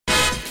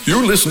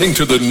You're listening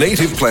to the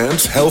Native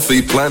Plants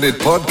Healthy Planet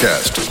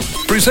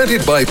podcast,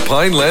 presented by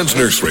Pinelands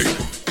Nursery.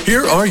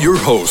 Here are your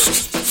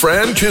hosts,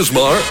 Fran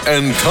Chismar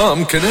and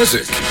Tom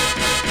Knezick.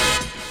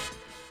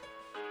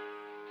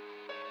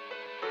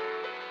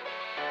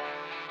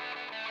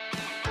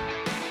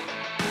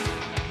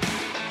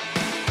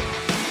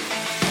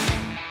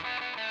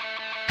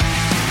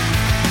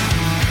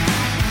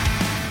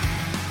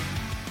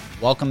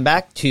 Welcome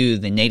back to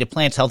the Native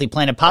Plants Healthy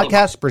Planet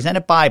podcast,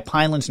 presented by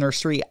Pinelands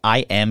Nursery. I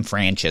am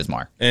Fran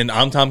Chismar. And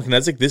I'm Tom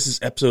Knezick. This is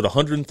episode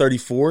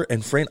 134.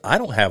 And Fran, I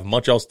don't have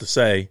much else to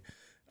say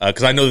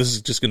because I know this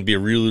is just going to be a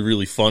really,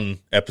 really fun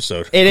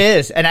episode. It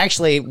is. And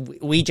actually,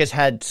 we just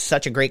had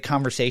such a great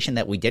conversation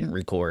that we didn't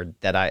record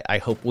that I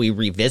hope we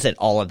revisit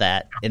all of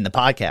that in the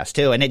podcast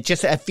too. And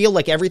I feel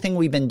like everything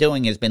we've been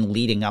doing has been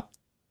leading up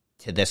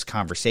to this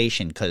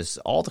conversation because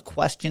all the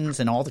questions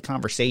and all the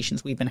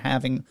conversations we've been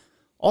having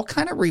all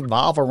kind of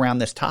revolve around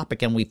this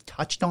topic, and we've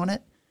touched on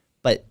it,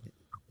 but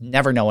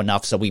never know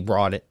enough, so we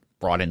brought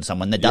in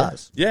someone that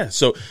does. Yeah.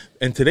 So,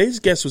 and today's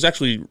guest was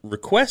actually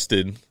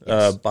requested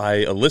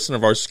by a listener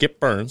of ours, Skip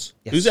Burns,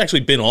 who's actually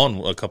been on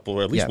a couple,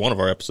 or at least one of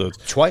our episodes.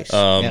 Twice.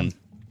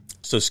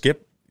 So,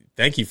 Skip,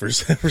 thank you for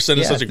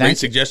sending such a great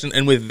suggestion.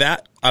 And with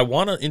that, I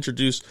want to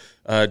introduce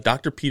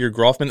Dr. Peter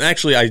Groffman.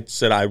 Actually, I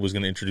said I was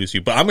going to introduce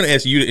you, but I'm going to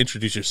ask you to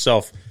introduce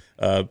yourself,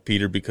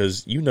 Peter,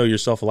 because you know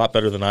yourself a lot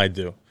better than I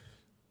do.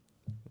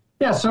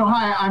 Yeah, so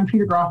hi, I'm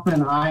Peter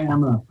Groffman. I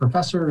am a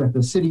professor at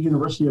the City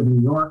University of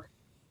New York,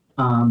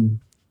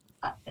 and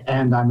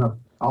I'm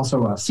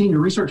also a senior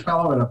research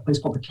fellow at a place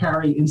called the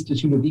Carey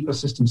Institute of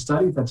Ecosystem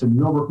Studies. That's in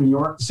Millbrook, New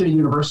York. The City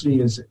University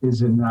is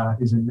in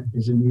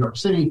New York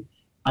City.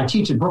 I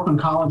teach at Brooklyn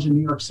College in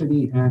New York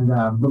City, and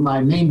but my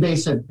main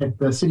base at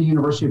the City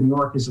University of New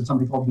York is at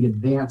something called the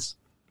Advanced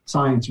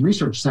Science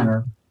Research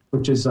Center,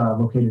 which is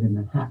located in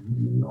Manhattan,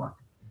 New York.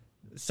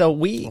 So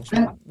we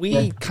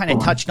kind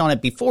of touched on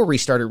it before we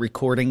started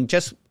recording.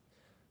 Just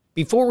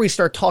before we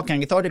start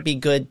talking, I thought it'd be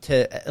good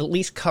to at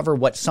least cover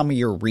what some of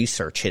your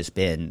research has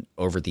been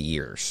over the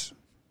years.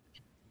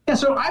 Yeah,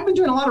 so I've been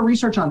doing a lot of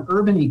research on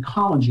urban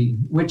ecology,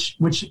 which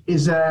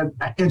is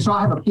and so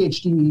I have a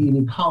PhD in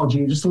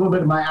ecology. Just a little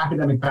bit of my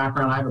academic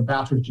background. I have a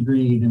bachelor's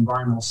degree in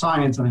environmental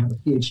science, and I have a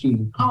PhD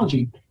in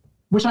ecology,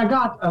 which I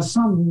got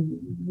some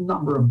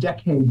number of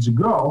decades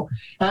ago.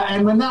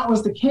 And when that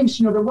was the case,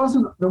 there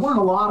weren't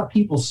a lot of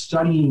people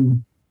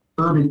studying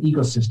urban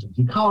ecosystems.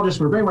 Ecologists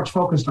were very much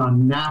focused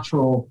on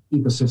natural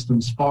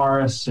ecosystems,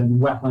 forests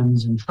and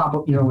wetlands and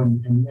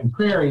and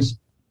prairies.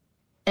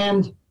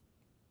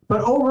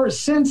 But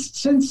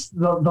since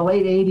the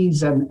late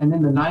 80s and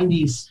in the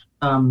 90s,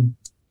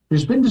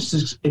 there's been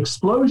this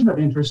explosion of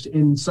interest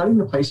in studying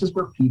the places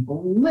where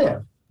people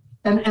live.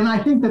 And I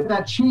think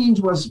that change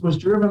was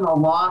driven a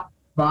lot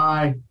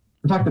by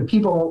the fact that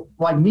people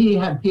like me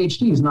had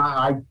PhDs, and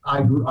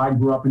I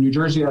grew up in New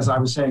Jersey, as I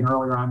was saying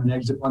earlier. I'm an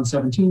Exit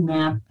 117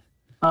 man,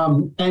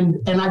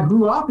 and I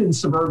grew up in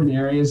suburban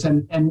areas,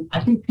 and I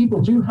think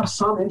people do have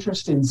some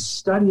interest in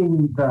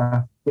studying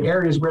the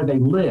areas where they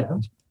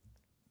live,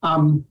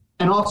 and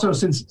also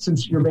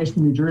since you're based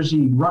in New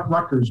Jersey,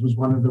 Rutgers was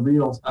one of the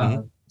real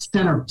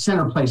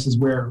center places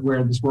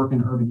where this work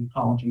in urban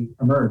ecology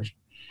emerged,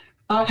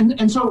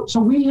 and so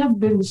we have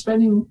been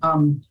spending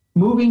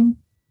moving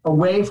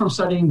away from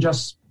studying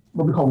just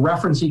what we call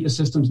reference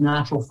ecosystems,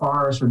 natural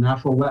forests or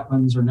natural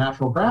wetlands or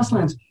natural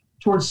grasslands,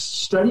 towards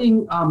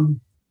studying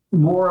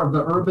more of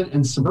the urban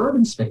and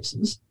suburban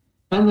spaces.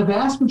 And the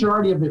vast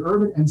majority of the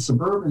urban and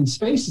suburban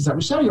spaces that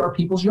we study are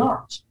people's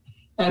yards.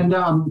 And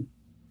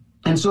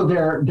so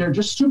they're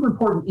just super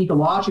important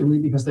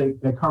ecologically because they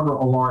cover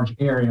a large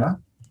area.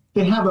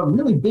 They have a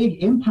really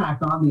big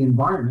impact on the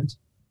environment,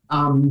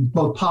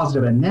 both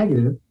positive and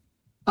negative.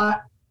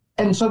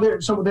 And so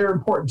they're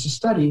important to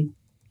study.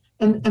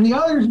 And the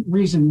other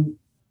reason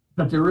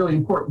that they're really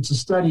important to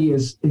study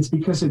is it's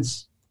because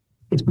it's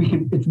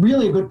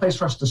really a good place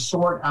for us to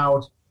sort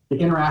out the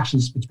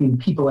interactions between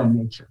people and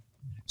nature.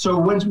 So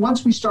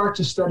once we start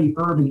to study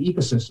urban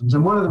ecosystems,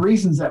 and one of the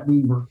reasons that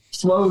we were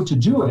slow to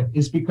do it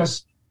is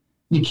because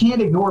you can't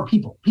ignore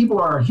people. People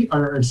are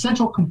an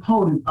essential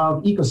component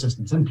of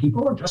ecosystems, and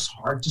people are just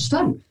hard to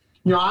study.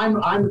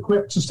 I'm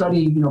equipped to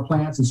study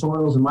plants and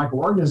soils and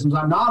microorganisms.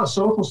 I'm not a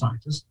social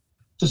scientist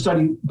to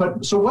study,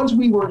 but so once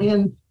we were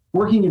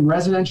working in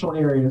residential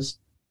areas,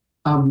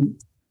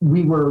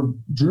 we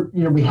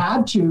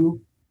had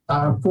to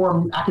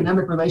form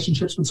academic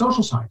relationships with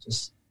social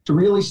scientists to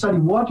really study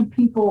what do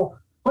people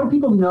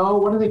know,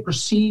 what do they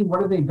perceive, what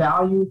do they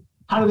value,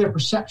 how do their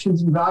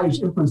perceptions and values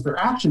influence their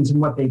actions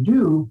and what they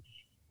do.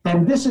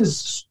 And this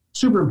is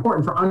super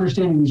important for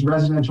understanding these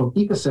residential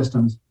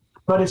ecosystems,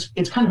 but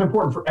it's kind of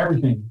important for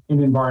everything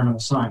in environmental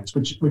science,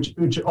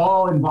 which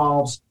all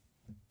involves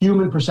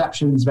human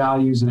perceptions,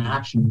 values, and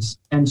actions.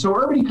 And so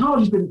urban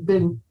ecology has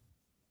been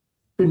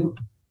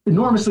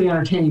enormously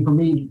entertaining for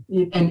me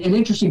and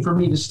interesting for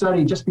me to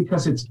study just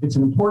because it's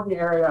an important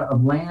area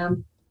of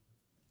land.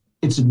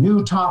 It's a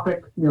new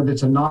topic,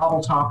 that's a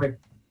novel topic,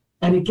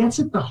 and it gets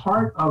at the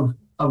heart of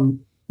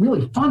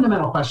really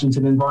fundamental questions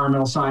in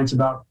environmental science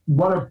about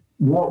why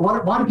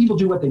do people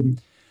do what they do?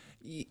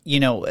 You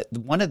know,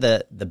 one of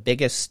the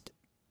biggest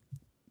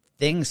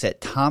things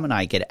that Tom and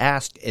I get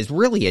asked is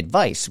really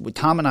advice.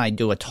 Tom and I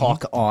do a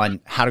talk on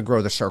how to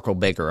grow the circle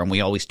bigger, and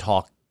we always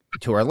talk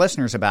to our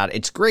listeners about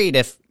it's great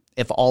if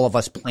all of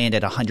us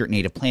planted 100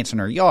 native plants in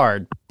our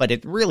yard, but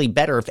it's really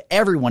better if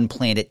everyone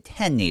planted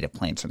 10 native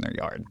plants in their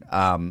yard.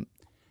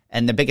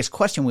 And the biggest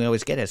question we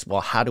always get is,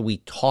 well, how do we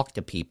talk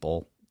to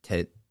people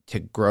to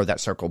grow that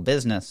circle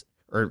business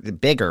or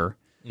bigger?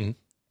 Mm-hmm.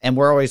 And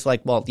we're always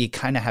like, well, you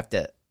kind of have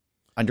to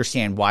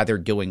understand why they're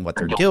doing what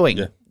they're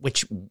doing,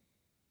 which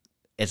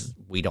is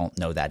we don't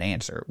know that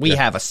answer. We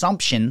have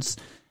assumptions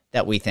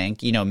that we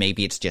think, you know,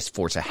 maybe it's just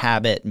force of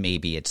habit,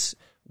 maybe it's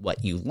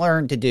what you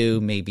learn to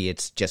do, maybe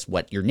it's just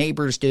what your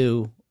neighbors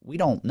do. We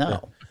don't know.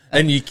 Yeah.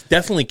 And you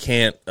definitely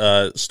can't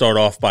start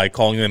off by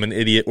calling them an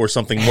idiot or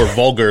something more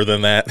vulgar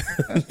than that,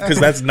 because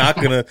that's not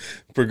going to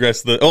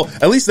progress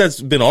at least that's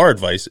been our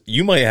advice.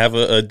 You might have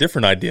a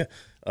different idea.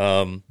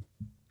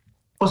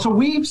 Well, so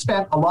we've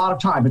spent a lot of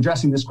time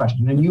addressing this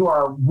question, and you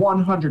are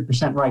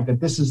 100% right that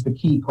this is the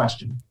key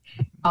question.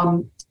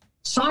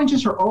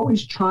 Scientists are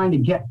always trying to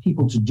get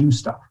people to do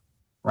stuff,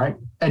 right?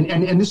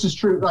 And this is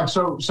true. Like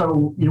so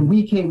you know,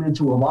 we came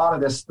into a lot of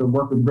this. The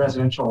work with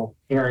residential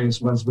areas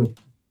was with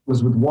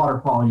water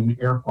quality and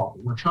air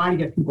quality. We're trying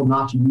to get people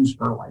not to use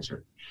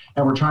fertilizer,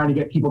 and we're trying to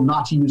get people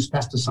not to use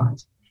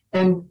pesticides.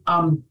 And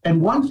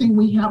one thing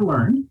we have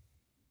learned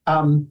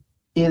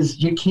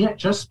is you can't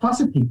just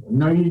fuss at people.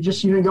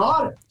 You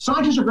audit.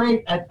 Scientists are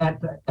great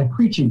at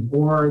preaching,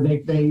 or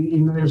they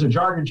there's a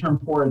jargon term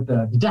for it,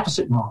 the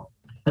deficit model.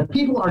 That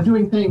people are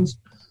doing things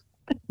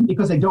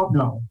because they don't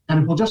know, and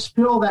if we'll just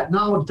fill that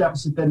knowledge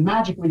deficit, then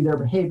magically their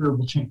behavior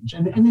will change.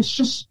 And it's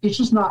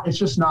just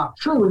not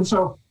true. And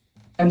so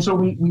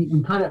we're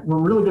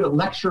really good at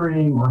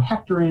lecturing or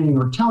hectoring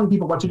or telling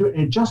people what to do,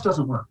 and it just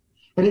doesn't work.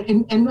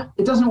 And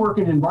it doesn't work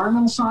in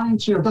environmental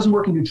science. You know, it doesn't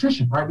work in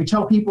nutrition, right? We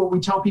tell people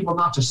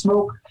not to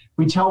smoke.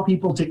 We tell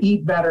people to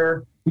eat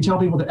better. We tell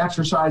people to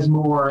exercise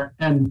more.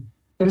 And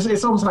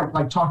it's almost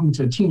like talking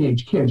to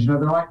teenage kids. You know,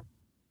 they're like,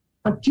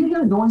 do you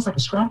hear a noise, like a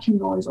scratching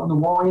noise on the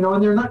wall? You know,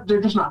 and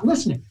they're just not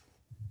listening.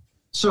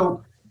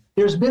 So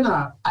there's been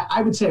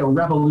I would say a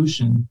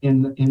revolution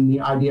in the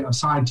idea of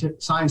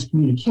science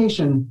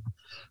communication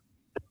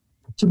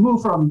to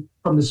move from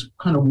this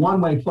kind of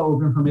one-way flow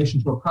of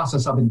information to a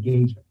process of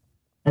engagement.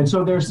 And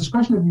so there's this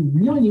question of you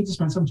really need to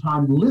spend some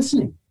time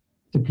listening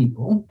to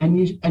people, and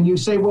you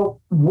say,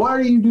 well, what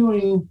are you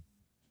doing?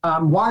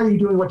 Why are you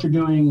doing what you're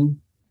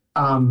doing?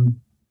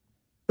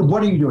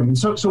 What are you doing? And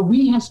so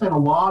we have spent a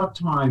lot of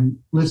time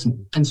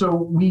listening. And so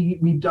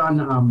we've done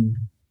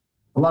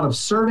a lot of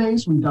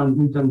surveys. We've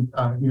done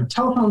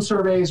telephone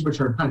surveys, which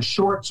are kind of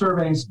short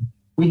surveys.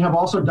 We have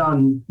also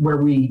done where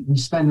we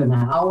spend an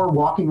hour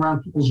walking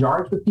around people's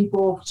yards with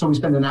people. So we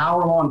spend an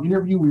hour-long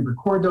interview. We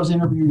record those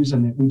interviews,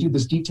 and we do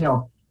this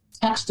detailed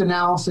text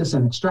analysis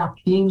and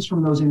extract themes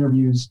from those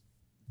interviews.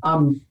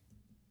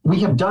 We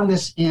have done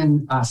this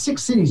in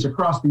 6 cities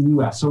across the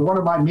U.S. So one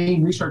of my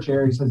main research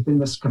areas has been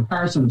this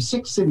comparison of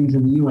 6 cities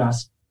in the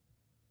U.S.,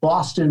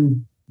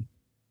 Boston,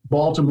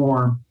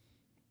 Baltimore,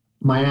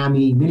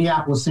 Miami,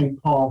 Minneapolis,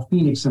 St. Paul,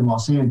 Phoenix, and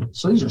Los Angeles.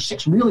 So these are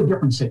 6 really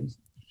different cities.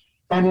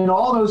 And in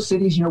all those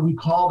cities, you know, we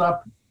called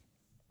up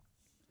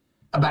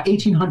about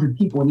 1,800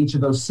 people in each of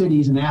those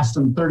cities and asked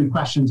them 30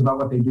 questions about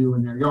what they do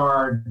in their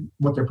yard,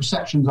 what their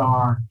perceptions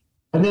are.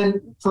 And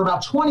then for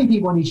about 20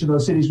 people in each of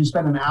those cities, we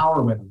spent an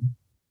hour with them.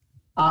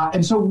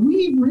 And so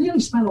we really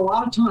spent a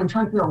lot of time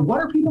trying to figure out what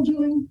are people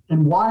doing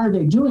and why are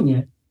they doing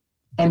it.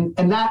 And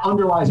that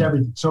underlies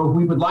everything. So if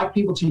we would like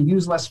people to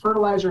use less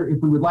fertilizer, if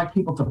we would like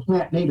people to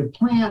plant native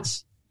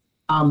plants,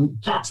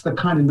 that's the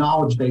kind of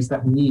knowledge base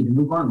that we need. And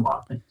we've learned a lot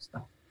of things.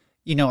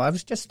 You know, I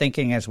was just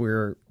thinking as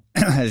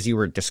you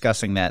were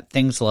discussing that,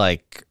 things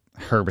like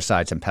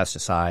herbicides and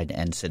pesticide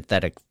and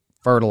synthetic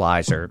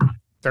fertilizer,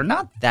 they're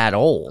not that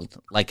old.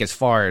 Like as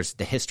far as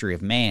the history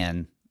of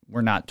man,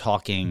 we're not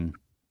talking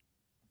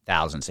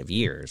thousands of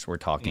years. We're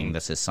talking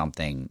this is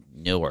something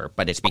newer,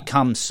 but it's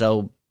become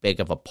so big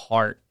of a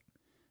part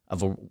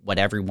of what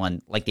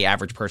everyone, like the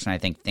average person, I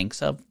think,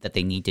 thinks of that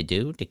they need to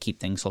do to keep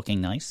things looking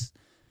nice.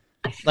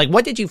 Like,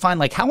 what did you find?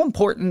 Like, how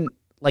important,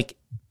 like,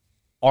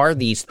 are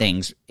these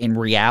things in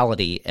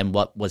reality, and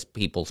what was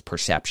people's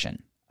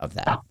perception of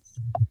that?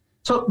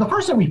 So the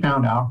first thing we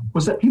found out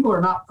was that people are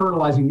not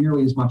fertilizing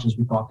nearly as much as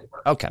we thought they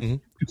were. Okay. Mm-hmm.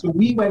 So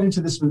we went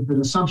into this with an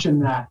assumption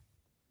that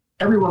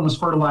everyone was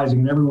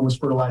fertilizing and everyone was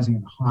fertilizing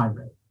at a high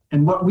rate.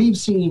 And what we've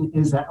seen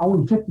is that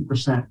only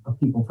 50% of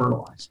people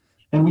fertilize.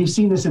 And we've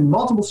seen this in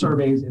multiple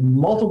surveys in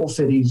multiple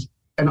cities,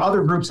 and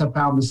other groups have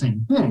found the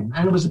same thing.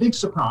 And it was a big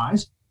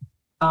surprise.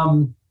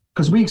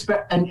 Because we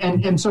expect,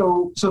 and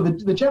so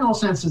the general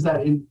sense is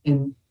that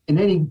in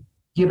any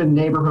given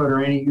neighborhood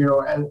or any, you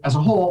know, as a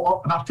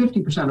whole, about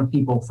 50% of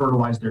people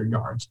fertilize their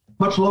yards.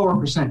 Much lower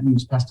percent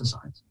use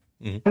pesticides.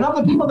 Mm-hmm. And of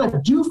the people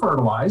that do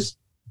fertilize,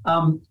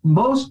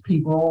 most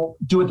people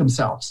do it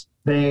themselves.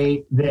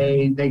 They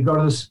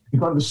go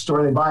to the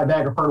store, they buy a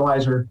bag of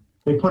fertilizer,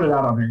 they put it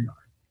out on their yard.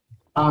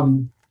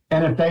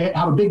 And if they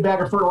have a big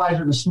bag of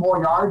fertilizer in a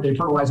small yard, they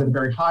fertilize at a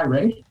very high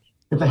rate.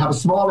 If they have a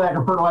small bag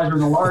of fertilizer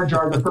in a large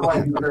yard, they're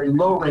fertilizing at a very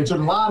low rate. So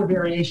there's a lot of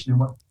variation in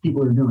what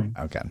people are doing.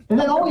 Okay. And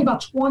then only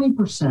about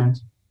 20%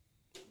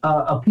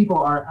 of people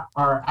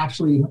are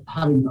actually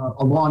having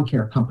a lawn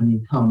care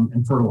company come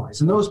and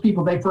fertilize. And those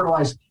people, they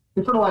fertilize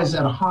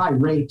at a high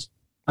rate.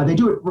 They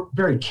do it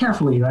very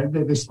carefully. Right?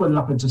 They split it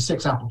up into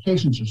 6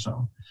 applications or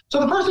so. So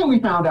the first thing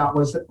we found out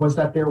was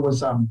that there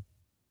was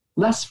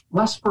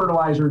less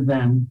fertilizer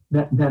than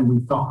we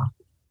thought,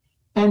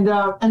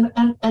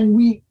 and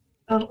we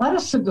led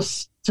us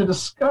to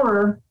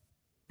discover,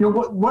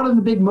 what one of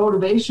the big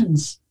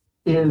motivations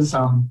is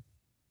kind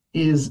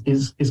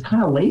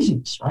of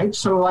laziness, right?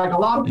 So like a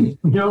lot of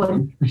people,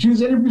 like we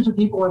use interviews with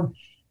people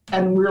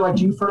and we were like,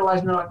 do you fertilize?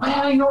 And they're like,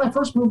 when I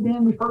first moved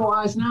in, we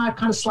fertilized. Now I've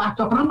kind of slacked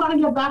up, and I'm going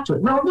to get back to it.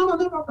 And we're like,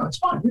 no, it's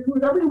fine.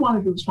 Whatever you want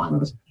to do is fine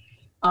with us.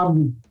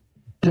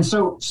 And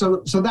so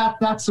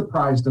that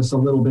surprised us a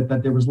little bit,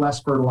 that there was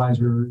less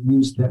fertilizer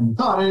used than we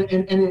thought, and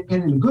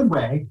in a good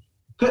way.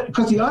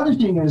 Because the other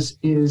thing is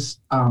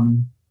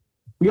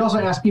we also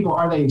ask people,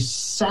 are they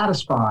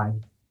satisfied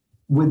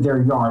with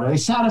their yard? Are they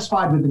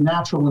satisfied with the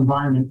natural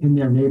environment in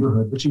their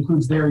neighborhood, which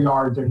includes their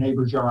yard, their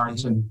neighbors'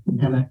 yards, and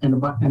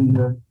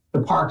the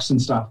parks and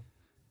stuff?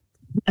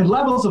 And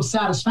levels of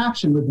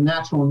satisfaction with the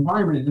natural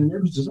environment in their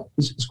neighborhoods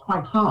is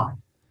quite high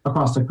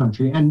across the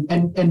country, and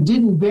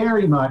didn't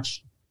vary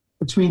much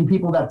between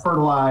people that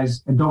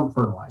fertilize and don't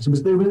fertilize. It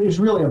was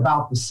really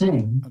about the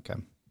same. Okay.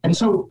 And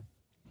so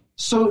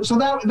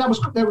that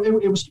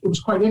was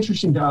quite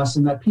interesting to us,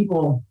 in that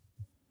people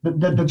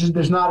that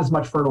there's not as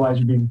much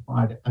fertilizer being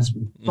applied as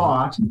we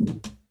thought,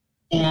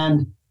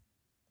 and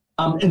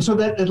so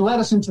that it led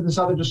us into this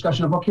other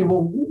discussion of, okay,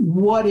 well,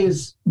 what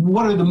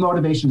are the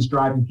motivations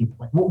driving people?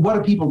 Like, what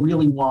do people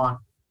really want?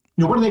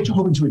 What are they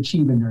hoping to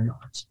achieve in their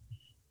yards?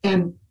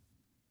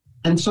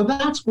 And so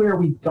that's where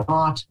we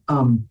got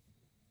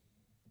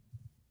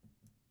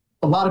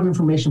a lot of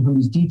information from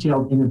these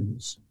detailed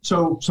interviews.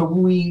 So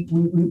we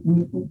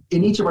in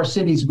each of our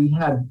cities, we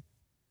had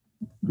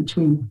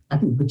between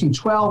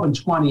 12 and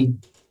 20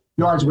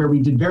 yards where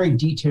we did very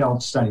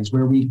detailed studies,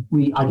 where we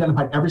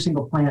identified every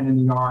single plant in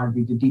the yard.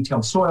 We did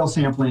detailed soil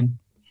sampling,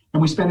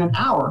 and we spent an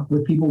hour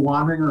with people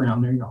wandering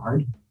around their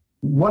yard.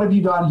 What have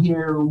you done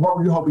here? What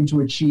were you hoping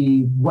to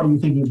achieve? What are you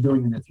thinking of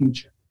doing in the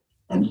future?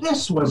 And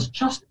this was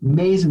just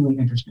amazingly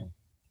interesting.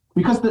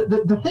 Because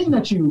the thing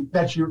that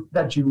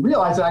you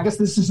realize, and I guess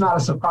this is not a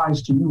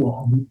surprise to you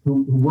all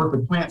who work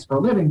with plants for a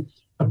living,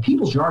 but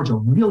people's yards are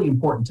really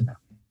important to them.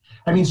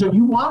 I mean, so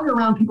you wander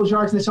around people's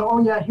yards and they say,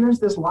 oh yeah, here's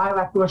this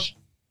lilac bush,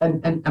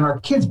 and our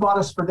kids bought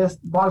us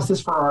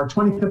this for our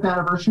 25th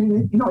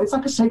anniversary. It's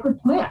like a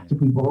sacred plant to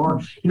people. Or,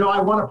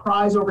 I won a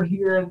prize over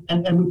here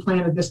and we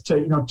planted this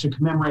to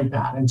commemorate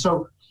that. And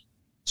so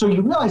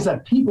you realize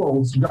that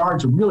people's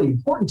yards are really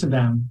important to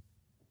them.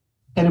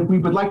 And if we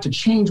would like to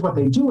change what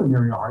they do in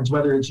their yards,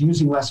 whether it's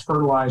using less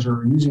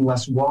fertilizer or using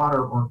less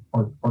water or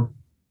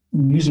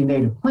using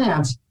native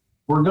plants,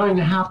 we're going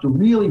to have to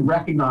really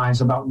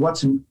recognize about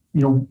what's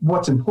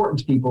important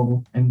to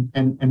people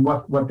and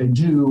what they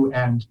do,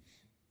 and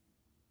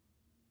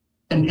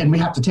we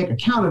have to take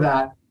account of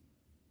that,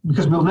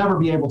 because we'll never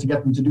be able to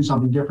get them to do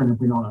something different if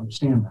we don't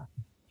understand that.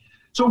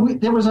 So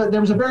there was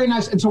a very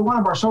nice, and so one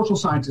of our social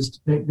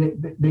scientists, they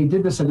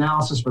did this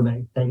analysis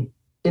where they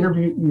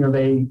interview,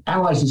 they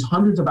analyzed these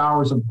hundreds of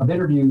hours of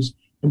interviews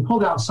and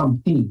pulled out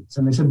some themes.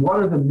 And they said, what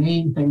are the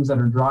main things that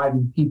are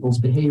driving people's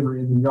behavior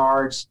in the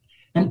yards?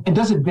 And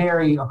does it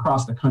vary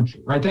across the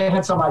country, right? They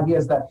had some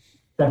ideas that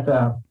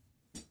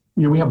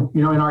we have,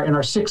 in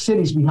our 6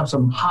 cities, we have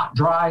some hot,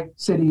 dry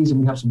cities, and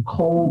we have some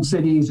cold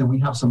cities, and we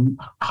have some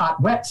hot,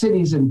 wet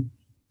cities. And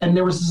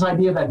there was this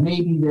idea that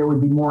maybe there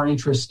would be more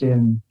interest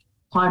in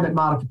climate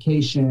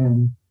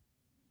modification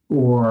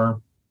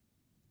or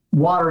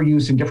water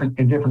use in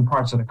different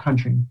parts of the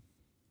country.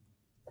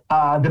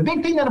 The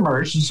big thing that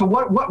emerged. So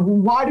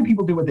why do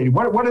people do what they do?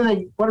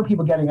 What are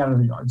people getting out of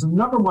the yards? The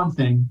number one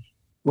thing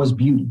was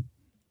beauty,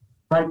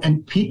 right?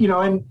 And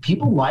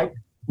people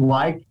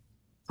like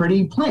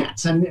pretty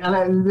plants, and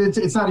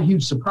it's not a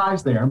huge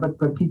surprise there,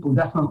 but people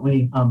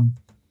definitely.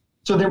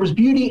 So there was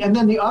beauty, and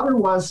then the other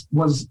was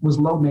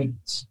low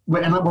maintenance,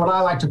 and what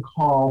I like to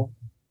call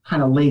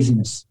kind of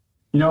laziness.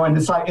 And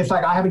it's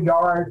like I have a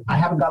yard, I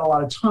haven't got a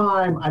lot of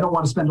time, I don't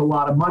want to spend a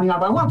lot of money on it,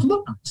 but I want it to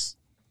look nice.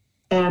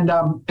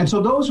 And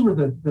so those were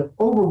the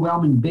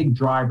overwhelming big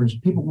drivers.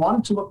 People want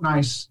it to look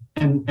nice,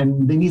 and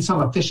they need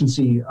some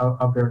efficiency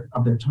of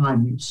their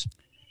time use.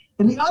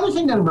 And the other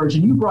thing that emerged,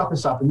 and you brought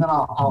this up, and then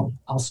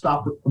I'll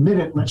stop a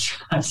minute and let you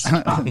guys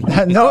stop.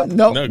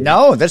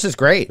 No, this is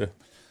great.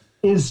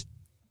 Is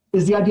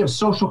the idea of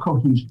social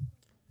cohesion,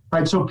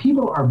 right? So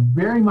people are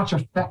very much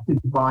affected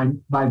by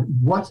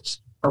what's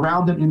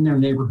around them in their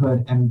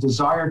neighborhood, and a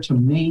desire to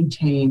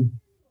maintain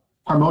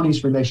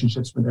harmonious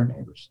relationships with their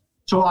neighbors.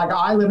 So like,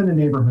 I live in a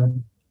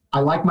neighborhood,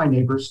 I like my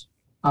neighbors.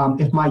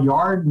 If my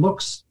yard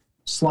looks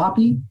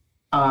sloppy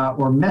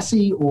or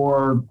messy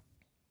or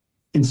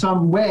in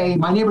some way,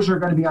 my neighbors are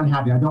going to be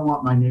unhappy. I don't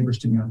want my neighbors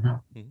to be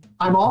unhappy. Mm-hmm.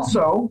 I'm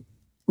also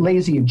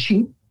lazy and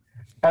cheap.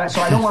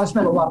 So I don't want to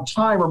spend a lot of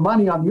time or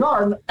money on the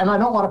yard, and I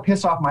don't want to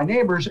piss off my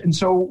neighbors. And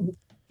so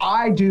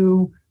I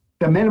do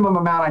the minimum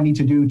amount I need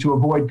to do to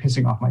avoid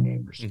pissing off my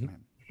neighbors. Mm-hmm.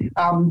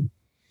 And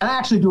I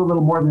actually do a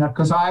little more than that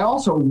because I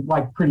also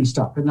like pretty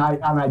stuff, and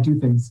I do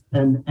things.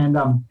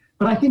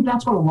 But I think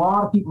that's what a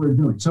lot of people are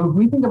doing. So if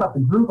we think about the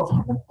group of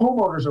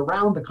homeowners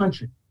around the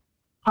country,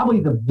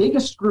 probably the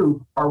biggest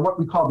group are what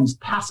we call these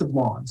passive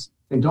lawns.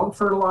 They don't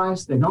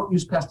fertilize, they don't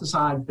use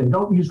pesticides, they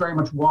don't use very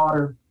much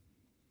water,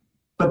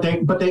 but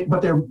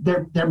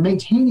they're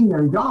maintaining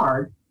their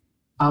yard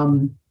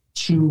to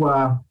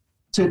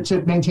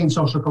maintain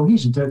social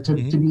cohesion, to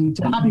be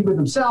happy with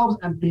themselves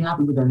and be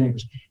happy with their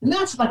neighbors. And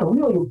that's like a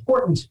really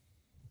important,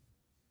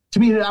 to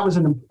me,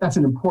 that's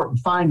an important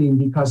finding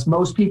because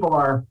most people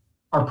are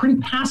pretty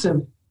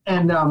passive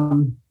and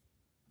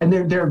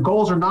their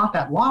goals are not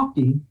that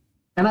lofty.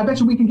 And I bet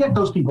you we can get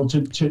those people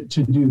to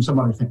do some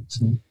other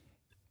things.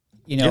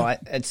 You know,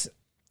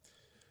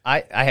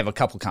 I have a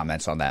couple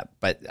comments on that,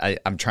 but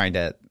I'm trying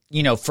to,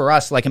 for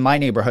us, like in my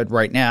neighborhood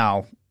right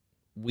now,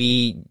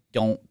 we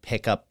don't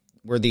pick up.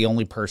 We're the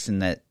only person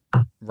that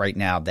right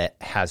now that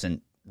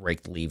hasn't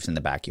raked leaves in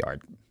the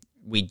backyard.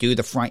 We do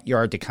the front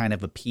yard to kind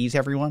of appease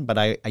everyone, but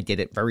I did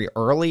it very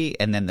early,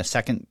 and then the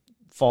second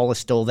fall is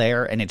still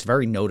there, and it's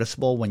very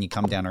noticeable when you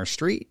come down our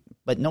street.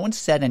 But no one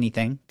said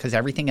anything because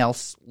everything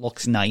else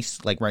looks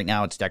nice. Like right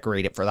now, it's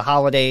decorated for the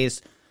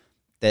holidays.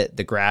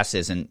 The grass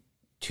isn't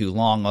too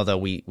long, although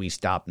we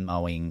stopped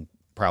mowing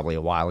probably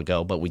a while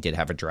ago, but we did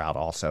have a drought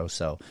also.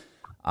 So,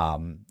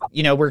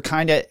 we're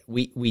kind of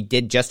we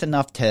did just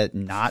enough to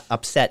not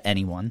upset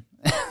anyone.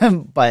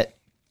 But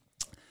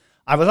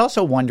I was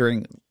also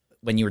wondering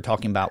when you were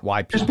talking about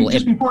why people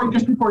just before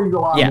you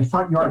go on, the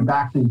front yard and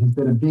back thing has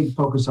been a big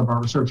focus of our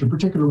research. In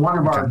particular, one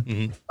of our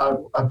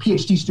a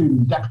PhD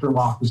student, Dexter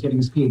Locke, was getting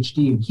his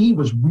PhD, and he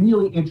was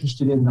really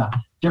interested in the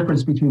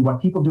difference between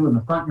what people do in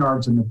the front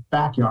yards and the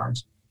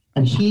backyards.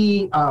 And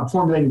he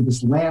formulated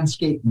this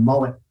landscape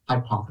mullet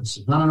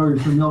hypothesis. And I don't know if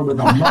you're familiar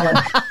with a mullet.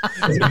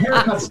 It's a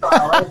haircut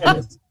style, right? And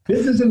it's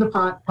business in the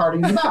front, party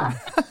in the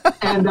back.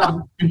 And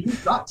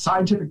he's got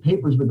scientific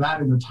papers with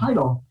that in the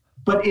title,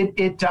 but it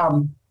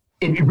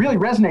really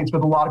resonates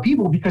with a lot of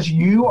people because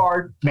you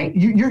are a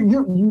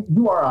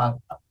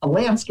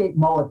landscape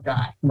mullet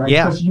guy, right?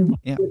 Yeah. Because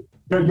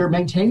you're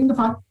maintaining the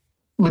front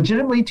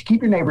legitimately to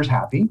keep your neighbors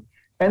happy,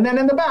 and then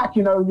in the back,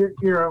 you're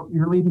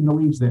leaving the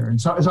leaves there.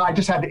 And so I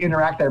just had to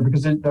interact there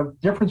because the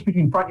difference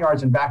between front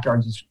yards and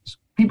backyards is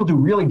people do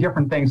really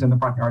different things in the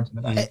front yards and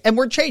the back. And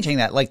we're changing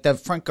that. Like the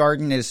front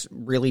garden is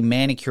really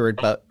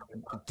manicured, but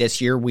this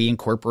year we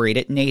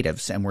incorporated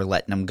natives and we're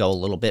letting them go a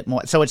little bit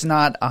more. So it's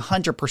not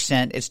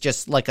 100%. It's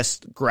just like a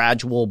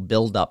gradual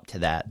build up to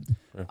that.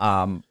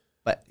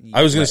 But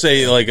I was going to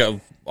say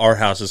our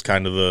house is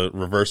kind of the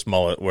reverse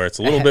mullet where it's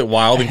a little bit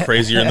wild and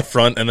crazier in the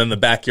front. And then the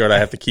backyard, I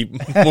have to keep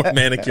more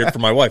manicured for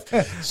my wife.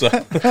 So,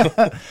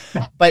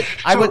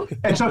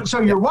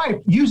 so your wife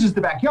uses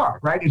the backyard,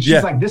 right? And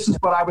she's like, this is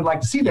what I would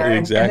like to see there.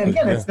 And then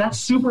again, that's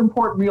super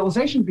important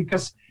realization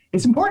because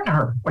it's important to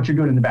her what you're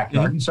doing in the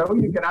backyard. Mm-hmm. And so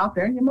you get out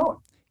there and you mow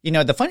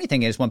it. The funny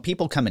thing is when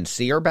people come and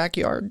see our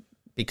backyard,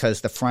 because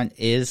the front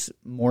is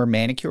more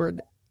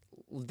manicured,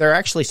 they're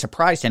actually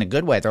surprised in a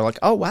good way. They're like,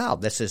 oh, wow,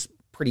 this is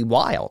pretty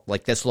wild.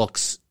 Like this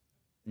looks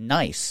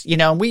nice.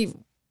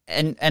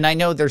 And I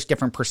know there's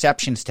different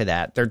perceptions to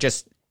that. They're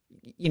just,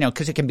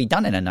 because it can be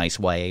done in a nice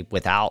way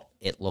without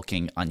it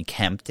looking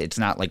unkempt. It's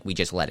not like we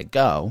just let it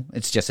go.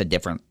 It's just a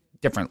different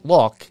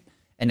look.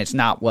 And it's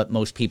not what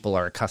most people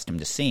are accustomed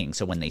to seeing.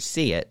 So when they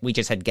see it, we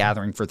just had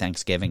gathering for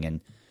Thanksgiving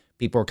and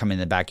people were coming in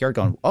the backyard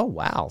going, oh,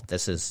 wow,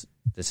 this is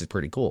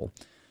pretty cool.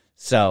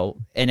 So,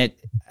 and it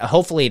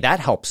hopefully that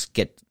helps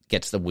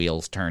gets the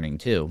wheels turning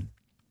too.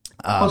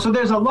 So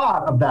there's a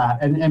lot of that.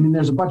 And I mean,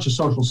 there's a bunch of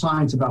social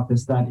science about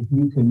this, that if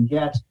you can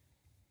get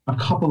a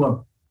couple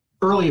of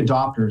early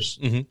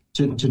adopters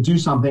to do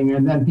something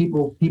and then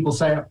people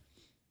say,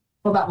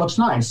 well, that looks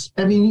nice.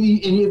 I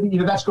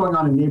mean, that's going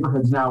on in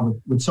neighborhoods now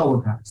with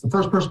solar panels. The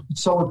first person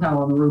puts solar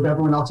panel on the roof,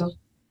 everyone else says,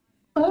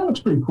 well, that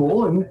looks pretty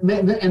cool. And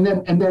then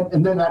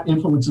that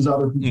influences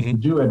other people to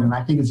do it. And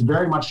I think it's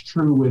very much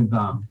true with,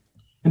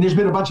 and there's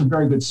been a bunch of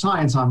very good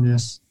science on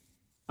this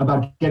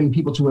about getting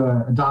people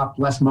to adopt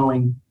less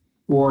mowing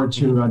or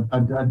to,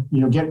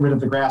 get rid of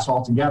the grass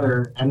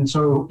altogether. And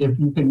so if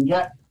you can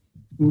get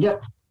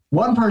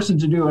one person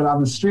to do it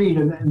on the street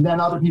and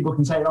then other people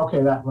can say,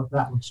 okay, that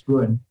looks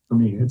good for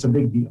me. It's a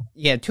big deal.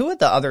 Yeah. Two of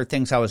the other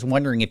things I was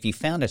wondering if you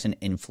found as an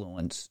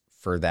influence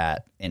for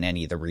that in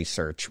any of the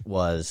research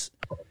was,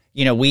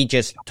 we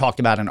just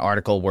talked about an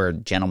article where a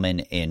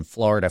gentleman in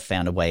Florida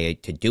found a way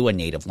to do a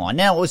native lawn.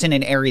 Now, it was in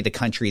an area of the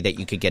country that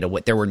you could get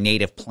away. There were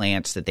native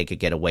plants that they could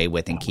get away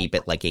with and keep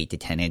it like 8 to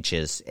 10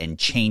 inches and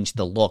change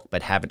the look,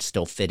 but have it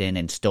still fit in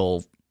and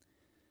still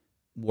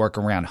work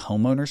around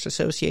homeowners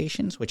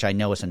associations, which I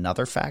know is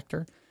another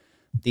factor.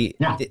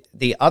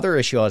 The other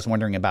issue I was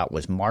wondering about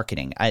was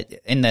marketing.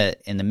 In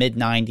the mid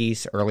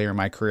 90s, earlier in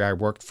my career, I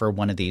worked for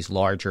one of these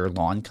larger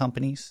lawn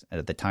companies.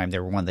 At the time, they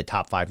were one of the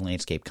top 5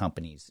 landscape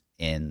companies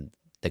in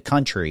the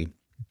country.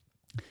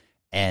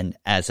 And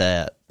as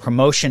a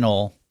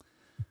promotional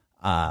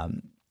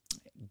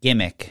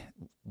gimmick,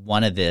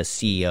 one of the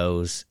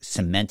CEOs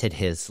cemented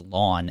his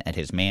lawn at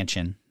his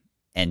mansion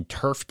and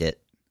turfed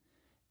it.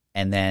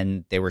 And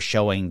then they were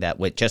showing that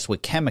with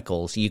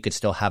chemicals, you could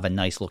still have a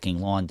nice looking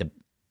lawn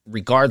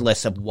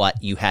regardless of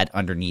what you had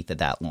underneath of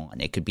that lawn.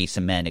 It could be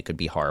cement, it could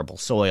be horrible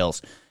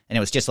soils. And it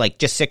was just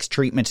 6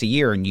 treatments a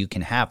year and you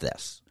can have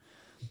this.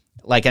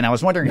 And I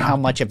was wondering how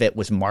much of it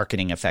was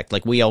marketing effect.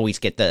 We always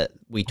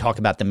we talk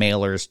about the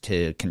mailers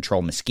to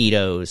control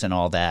mosquitoes and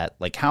all that.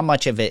 How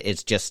much of it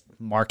is just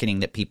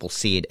marketing that people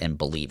see it and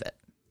believe it?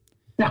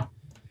 Yeah.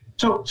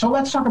 So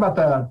let's talk about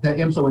the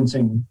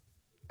influencing.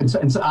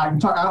 And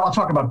I'll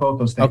talk about both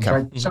those things. Okay.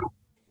 Right? Mm-hmm.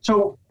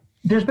 So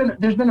there's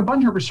been a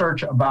bunch of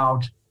research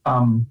about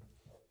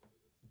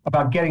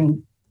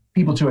getting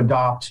people to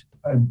adopt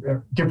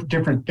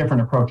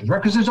different approaches,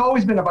 right? Because there's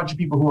always been a bunch of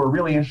people who are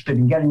really interested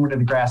in getting rid of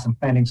the grass and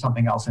planting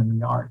something else in the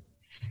yard,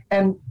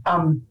 and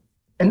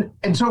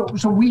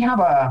so we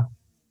have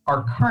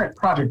our current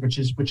project, which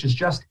is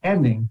just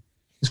ending,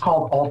 is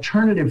called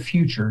Alternative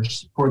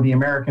Futures for the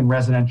American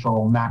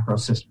Residential Macro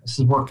System. This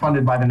is work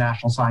funded by the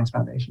National Science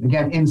Foundation,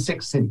 again in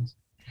 6 cities,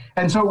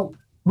 and so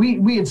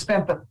we had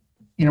spent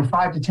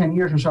 5 to 10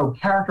 years or so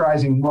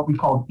characterizing what we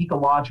call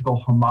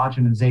ecological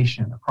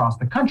homogenization across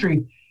the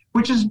country,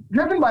 which is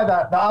driven by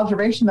the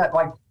observation that,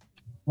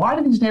 why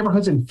do these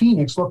neighborhoods in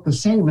Phoenix look the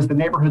same as the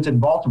neighborhoods in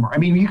Baltimore? I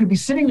mean, you could be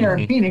sitting there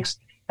in Phoenix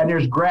and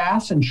there's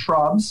grass and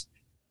shrubs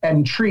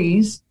and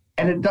trees,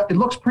 and it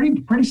looks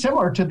pretty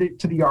similar to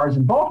the yards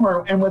in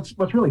Baltimore. And what's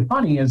really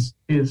funny is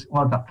well, it's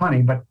not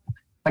funny, but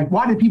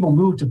why did people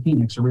move to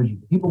Phoenix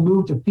originally? People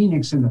moved to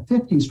Phoenix in the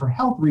 50s for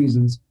health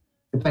reasons.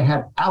 If they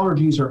had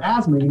allergies or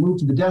asthma, they moved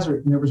to the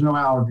desert and there was no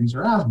allergies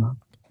or asthma.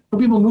 So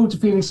people moved to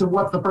Phoenix, and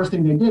what the first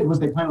thing they did was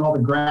they planted all the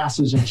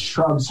grasses and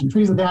shrubs and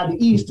trees that they had in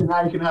the east, and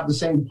now you can have the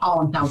same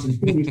pollen counts in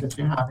Phoenix that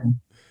you have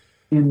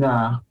in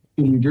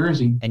New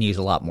Jersey. And use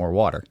a lot more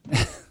water.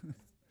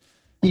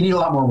 You need a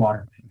lot more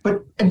water.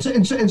 But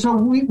so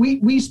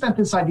we spent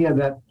this idea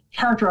that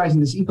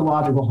characterizing this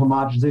ecological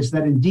homogenization,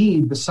 that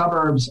indeed the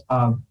suburbs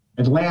of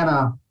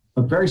Atlanta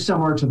look very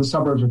similar to the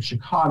suburbs of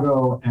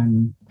Chicago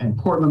and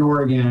Portland,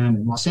 Oregon,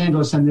 and Los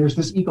Angeles, and there's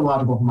this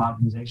ecological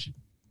homogenization.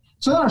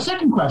 So then our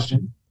second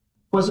question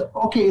was,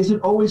 okay, is it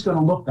always going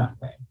to look that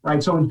way,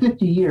 right? So in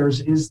 50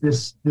 years, is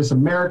this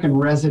American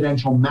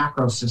residential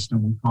macro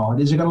system, we call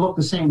it, is it going to look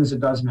the same as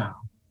it does now?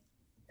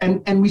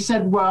 And we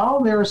said,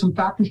 well, there are some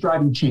factors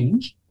driving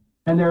change,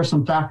 and there are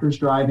some factors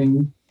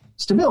driving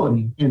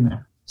stability in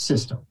that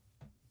system.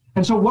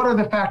 And so what are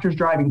the factors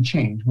driving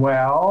change?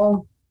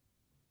 Well,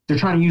 they're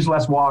trying to use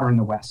less water in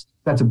the West.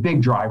 That's a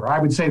big driver. I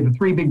would say the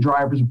 3 big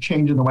drivers of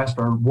change in the West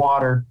are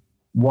water,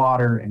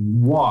 water,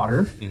 and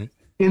water. Mm-hmm.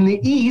 In the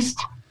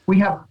East, we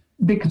have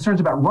big concerns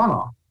about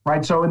runoff,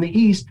 right? So in the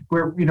East,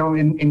 where,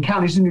 in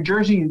counties in New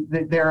Jersey,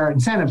 there are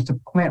incentives to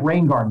plant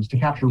rain gardens to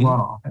capture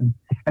runoff.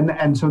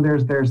 And so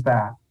there's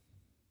that.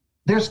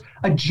 There's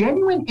a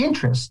genuine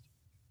interest,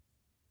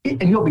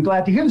 and you'll be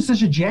glad to hear this,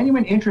 there's a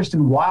genuine interest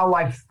in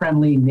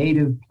wildlife-friendly,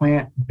 native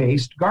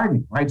plant-based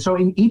gardening, right? So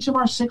in each of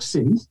our 6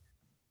 cities,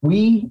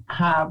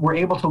 we're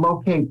able to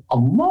locate a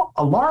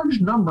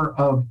large number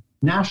of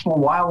National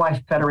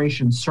Wildlife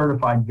Federation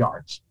certified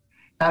yards.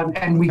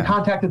 And we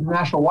contacted the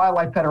National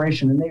Wildlife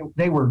Federation, and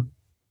they were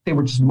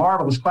just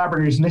marvelous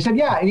collaborators. And they said,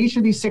 yeah, in each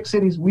of these 6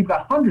 cities, we've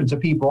got hundreds of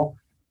people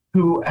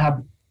who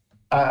have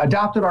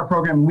adopted our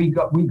program. We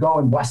go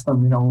and bless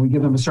them, and we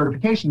give them a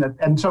certification.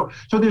 And so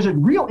there's a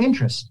real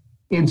interest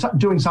in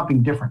doing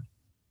something different.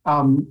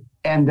 And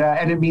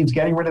it means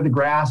getting rid of the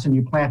grass, and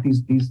you plant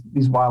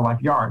these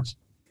wildlife yards.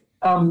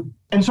 And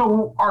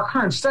so our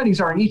current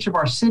studies are in each of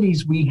our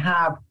cities, we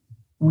have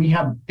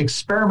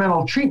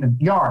experimental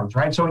treatment yards,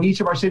 right? So in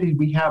each of our cities,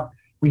 we have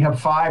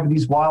 5 of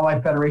these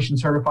Wildlife Federation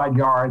certified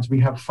yards.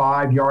 We have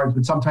 5 yards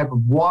with some type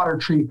of water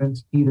treatment,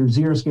 either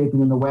xeriscaping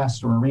in the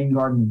west or a rain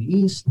garden in the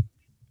east.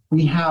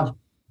 We have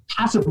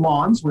passive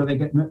lawns where they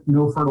get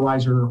no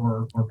fertilizer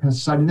or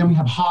pesticide. And then we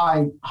have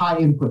high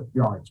input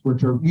yards,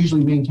 which are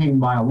usually maintained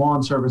by a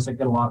lawn service that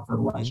get a lot of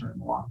fertilizer in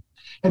the lawn.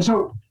 And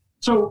so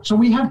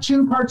we have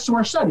 2 parts to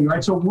our study,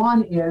 right? So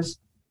one is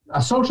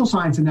a social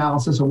science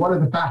analysis of what are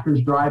the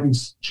factors driving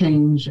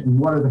change and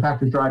what are the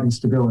factors driving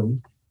stability.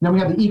 And then we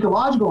have the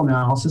ecological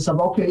analysis of,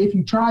 okay, if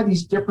you try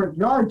these different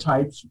yard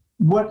types,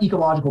 what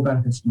ecological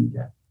benefits do you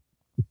get?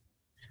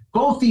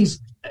 Both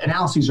these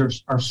analyses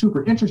are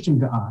super interesting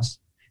to us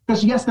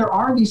because, yes, there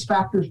are these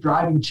factors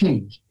driving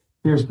change.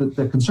 There's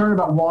the concern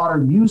about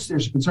water use.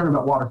 There's a concern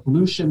about water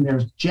pollution.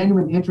 There's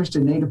genuine interest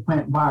in native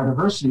plant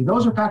biodiversity.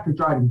 Those are factors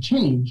driving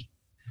change.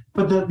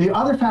 But there's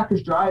other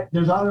factors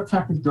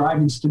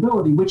driving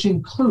stability, which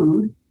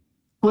include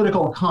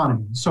political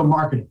economy, so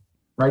marketing,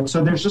 right?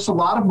 So there's just a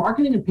lot of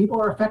marketing, and people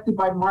are affected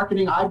by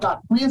marketing. I've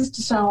got plants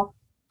to sell,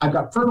 I've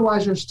got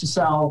fertilizers to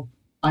sell,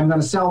 I'm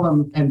going to sell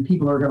them, and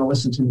people are going to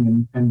listen to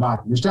me and buy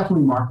them. There's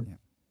definitely marketing.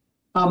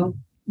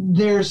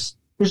 There's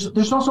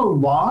also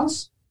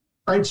laws,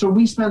 right? So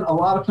we spent a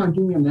lot of time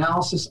doing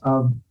analysis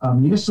of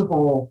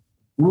municipal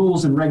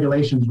rules and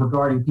regulations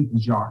regarding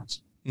people's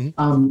yards.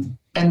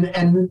 And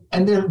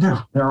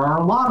there are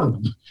a lot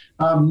of them.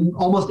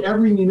 Almost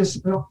every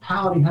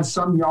municipality has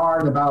some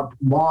yard about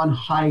lawn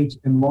height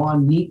and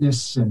lawn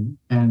neatness and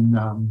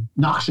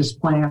noxious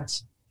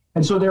plants.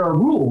 And so there are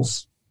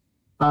rules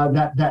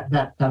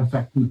that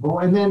affect people.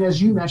 And then,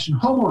 as you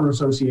mentioned, homeowner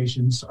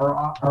associations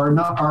are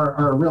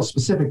a real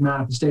specific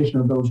manifestation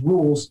of those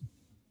rules.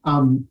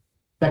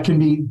 That can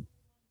be,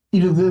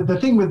 the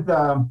thing with there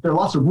are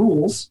lots of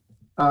rules.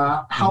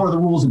 How are the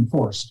rules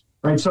enforced?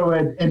 Right. So,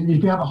 and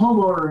if you have a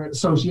homeowner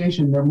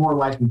association, they're more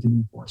likely to be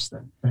enforced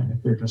than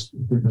if they're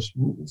just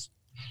rules.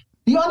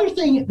 The other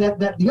thing that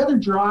the other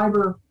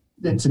driver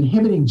that's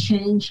inhibiting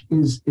change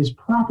is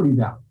property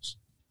values.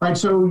 Right.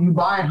 So you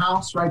buy a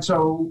house. Right.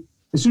 So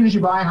as soon as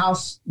you buy a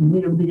house, you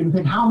need to begin to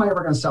think, how am I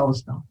ever going to sell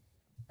this now?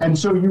 And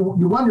so you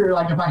wonder,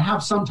 like, if I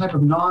have some type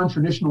of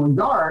non-traditional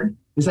yard,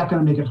 is that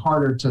going to make it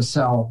harder to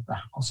sell the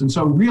house? And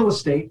so real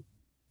estate.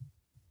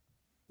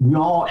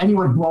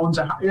 Anyone who owns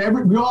a house,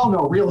 we all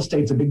know real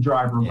estate's a big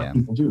driver of what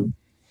people do,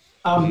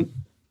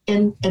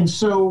 and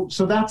so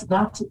that's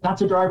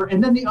a driver.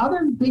 And then the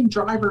other big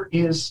driver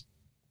is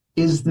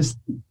this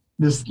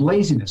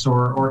laziness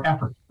or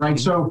effort, right?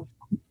 So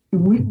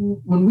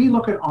when we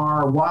look at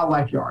our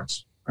wildlife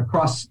yards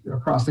across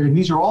there,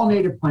 these are all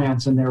native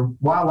plants and they're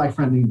wildlife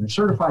friendly. They're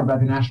certified by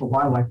the National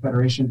Wildlife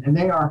Federation, and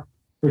they're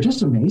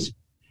just amazing,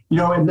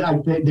 and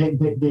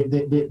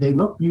they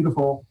look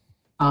beautiful.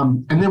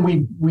 And then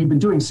we've been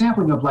doing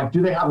sampling of, like,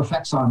 do they have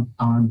effects on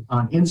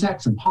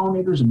insects and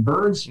pollinators and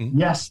birds?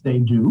 Yes, they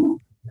do,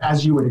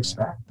 as you would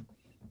expect.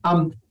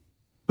 But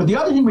the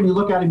other thing, when you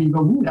look at them, you go,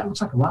 ooh, that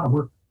looks like a lot of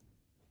work,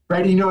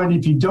 right? And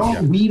if you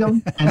don't weed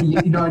them and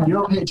you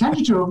don't pay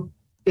attention to them,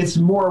 it's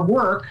more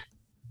work.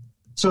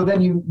 So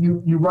then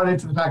you run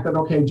into the fact that,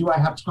 okay, do I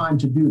have time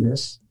to do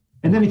this?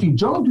 And then if you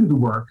don't do the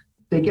work,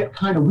 they get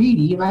kind of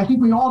weedy. And I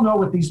think we all know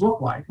what these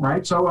look like,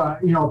 right? So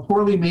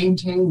poorly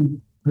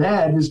maintained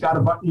bed has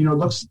got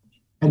looks,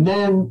 and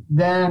then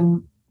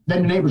the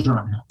neighbors are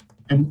unhappy,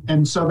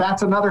 and so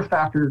that's another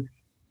factor.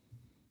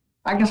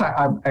 I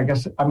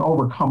guess I'm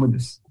overcome with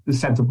this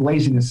sense of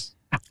laziness.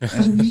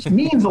 It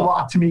means a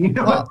lot to me,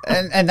 Well,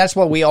 and that's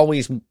what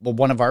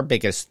one of our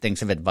biggest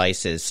things of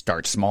advice is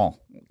start small,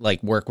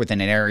 like work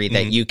within an area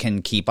that you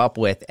can keep up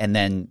with, and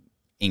then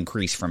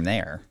increase from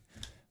there.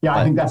 Yeah,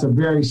 I think that's a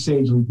very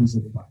sagely piece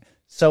of advice.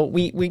 So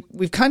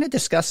we've kind of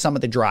discussed some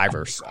of the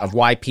drivers of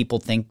why people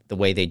think the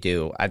way they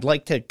do. I'd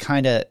like to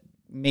kind of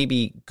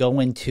maybe go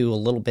into a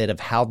little bit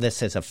of how this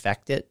has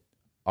affected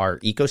our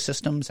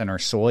ecosystems and our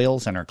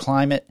soils and our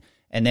climate.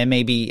 And then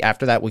maybe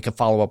after that, we could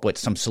follow up with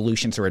some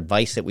solutions or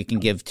advice that we can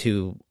give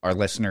to our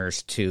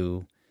listeners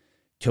to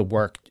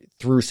work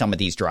through some of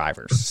these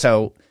drivers.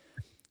 So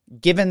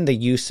given the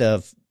use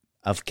of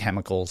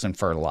chemicals and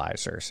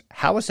fertilizers,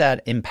 how has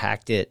that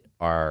impacted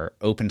our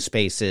open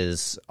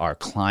spaces, our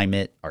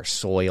climate, our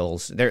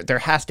soils? There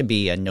has to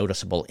be a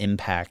noticeable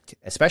impact,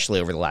 especially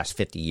over the last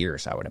 50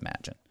 years, I would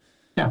imagine.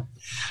 Yeah.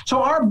 So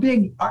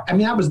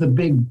that was the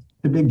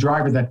big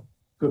driver that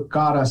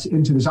got us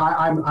into this.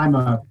 I'm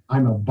a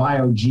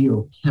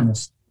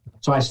biogeochemist.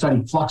 So I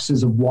study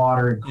fluxes of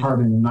water and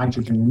carbon and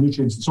nitrogen and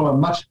nutrients. So I'm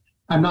not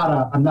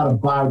a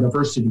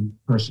biodiversity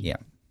person. Yeah.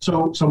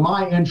 So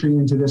my entry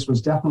into this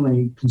was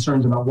definitely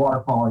concerns about water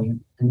quality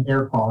and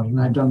air quality.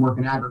 And I've done work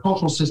in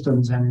agricultural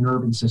systems and in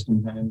urban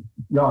systems and in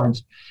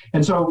yards.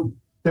 And so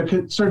the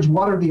concerns,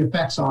 what are the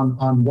effects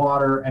on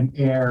water and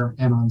air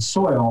and on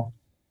soil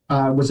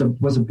was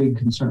a big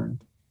concern.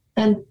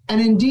 And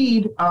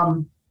indeed,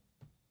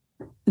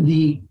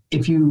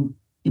 if you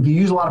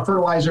use a lot of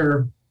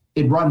fertilizer,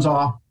 it runs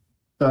off.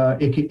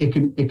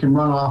 It can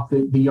run off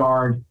the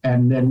yard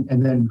and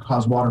then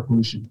cause water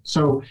pollution.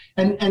 So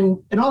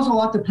and it also a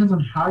lot depends on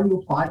how you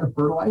apply the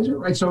fertilizer,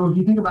 right? So if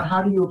you think about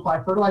how do you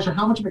apply fertilizer,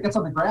 how much of it gets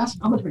on the grass,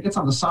 how much of it gets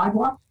on the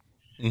sidewalk,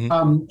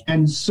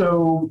 and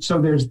so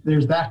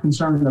there's that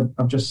concern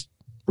of just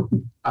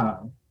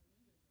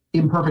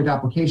imperfect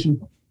application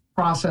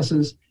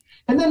processes.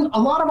 And then a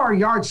lot of our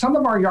yards, some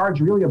of our yards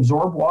really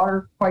absorb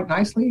water quite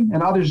nicely,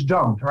 and others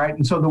don't, right?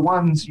 And so the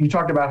ones you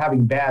talked about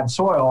having bad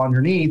soil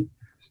underneath.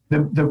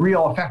 The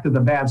real effect of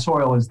the bad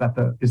soil is that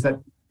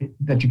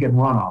you get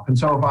runoff. And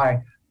so if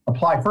I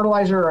apply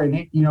fertilizer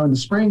in the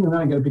spring and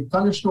then I get a big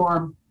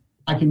thunderstorm,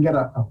 I can get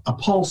a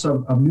pulse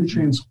of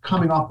nutrients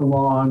coming off the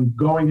lawn,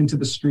 going into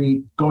the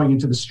street, going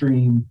into the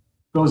stream,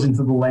 goes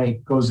into the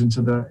lake, goes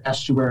into the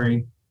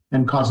estuary,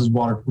 and causes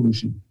water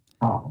pollution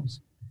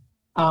problems.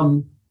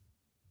 And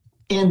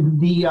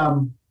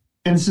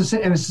it's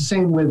the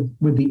same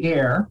with the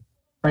air,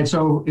 right?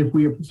 So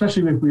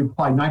especially if we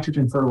apply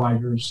nitrogen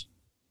fertilizers,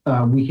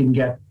 we can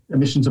get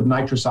emissions of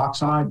nitrous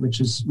oxide,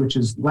 which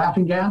is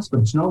laughing gas, but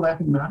it's no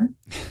laughing matter.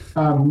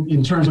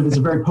 In terms of, it's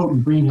a very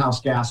potent greenhouse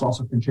gas,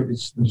 also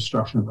contributes to the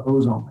destruction of the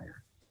ozone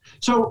layer.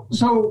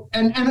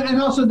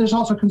 And also there's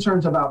also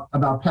concerns about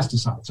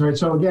pesticides, right?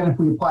 So again, if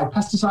we apply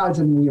pesticides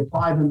and we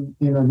apply them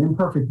in an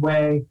imperfect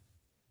way,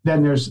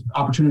 then there's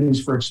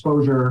opportunities for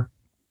exposure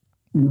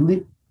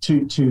to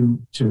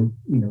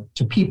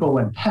people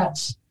and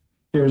pets.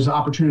 There's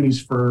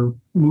opportunities for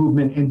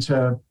movement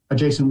into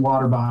adjacent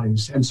water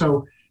bodies, and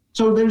so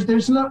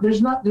there's no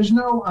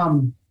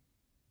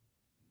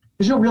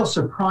real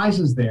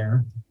surprises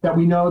there. That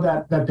we know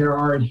that there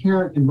are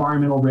inherent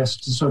environmental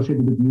risks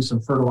associated with the use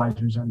of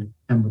fertilizers and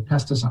with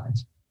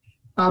pesticides.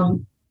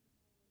 And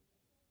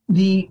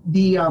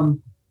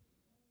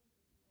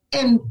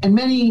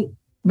many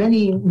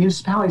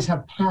municipalities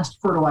have passed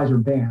fertilizer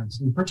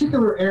bans. In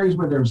particular areas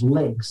where there's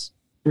lakes,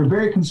 they're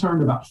very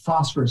concerned about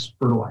phosphorus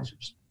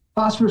fertilizers.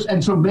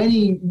 And so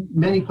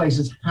many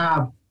places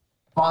have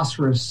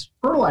phosphorus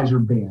fertilizer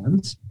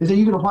bans. Is that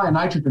you can apply a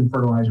nitrogen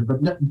fertilizer,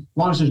 but as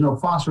long as there's no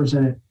phosphorus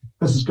in it,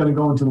 this is going to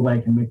go into the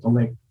lake and make the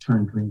lake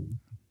turn green.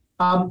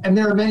 And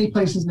there are many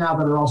places now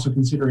that are also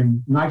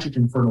considering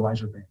nitrogen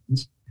fertilizer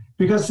bans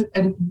because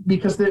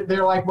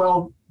they're like,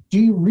 well, do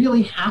you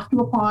really have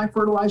to apply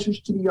fertilizers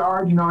to the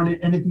yard?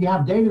 And if you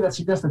have data that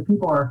suggests that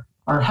people are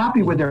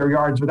happy with their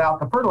yards without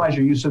the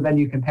fertilizer use, so then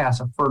you can pass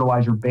a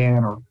fertilizer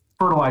ban or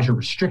fertilizer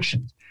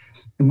restrictions.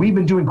 And we've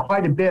been doing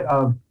quite a bit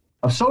of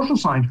social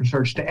science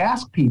research to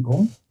ask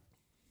people,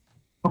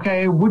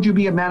 okay, would you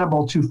be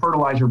amenable to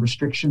fertilizer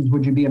restrictions?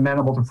 Would you be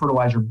amenable to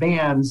fertilizer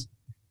bans?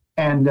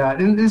 And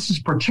this is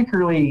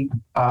particularly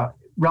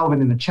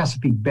relevant in the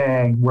Chesapeake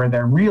Bay, where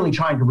they're really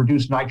trying to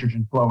reduce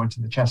nitrogen flow into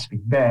the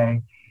Chesapeake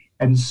Bay.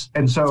 And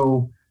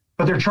so,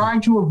 but they're trying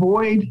to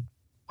avoid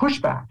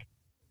pushback,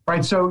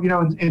 right? So,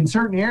 in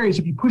certain areas,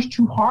 if you push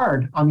too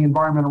hard on the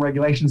environmental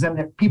regulations, then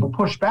people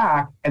push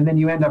back, and then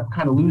you end up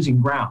kind of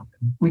losing ground.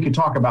 We could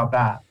talk about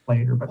that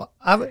later. But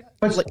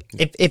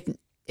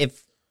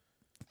if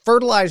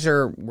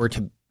fertilizer were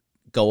to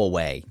go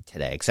away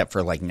today, except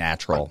for like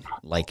natural,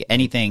 like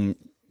anything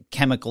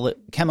chemical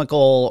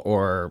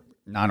or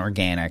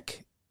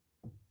non-organic,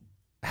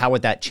 how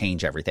would that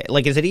change everything?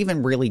 Like, is it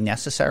even really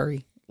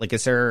necessary? Like,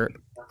 is there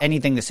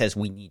anything that says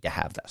we need to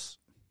have this?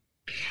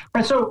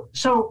 Right. So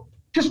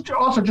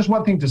just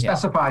one thing to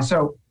specify.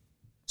 So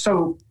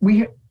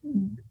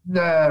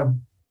the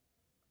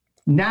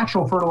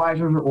natural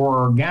fertilizers or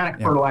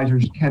organic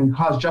fertilizers can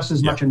cause just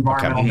as much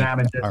environmental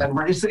damage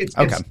as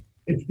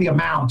it's the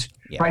amount,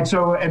 right?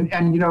 So, and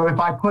if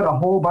I put a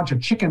whole bunch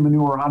of chicken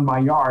manure on my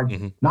yard,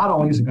 not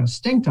only is it going to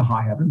stink to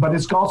high heaven, but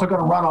it's also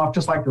going to run off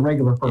just like the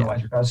regular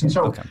fertilizer does. And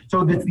so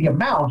it's the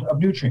amount of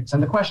nutrients.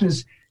 And the question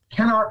is,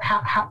 can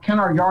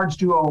our yards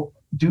do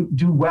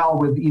well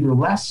with either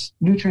less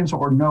nutrients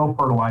or no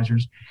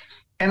fertilizers?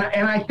 And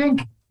I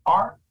think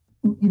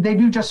they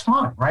do just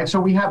fine, right?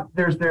 So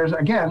there's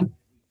again,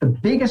 the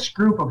biggest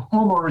group of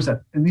homeowners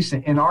that, at least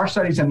in our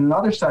studies and in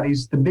other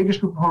studies, the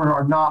biggest group of homeowners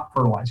are not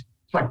fertilizing.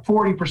 It's like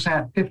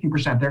 40%,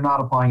 50%, they're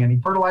not applying any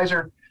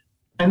fertilizer.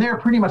 And they're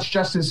pretty much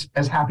just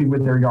as happy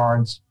with their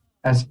yards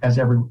as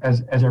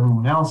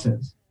everyone else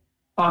is.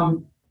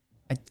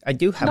 I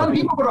do have some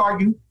people would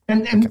argue,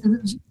 and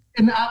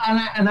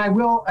I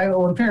will,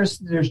 in fairness,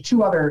 there's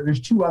two other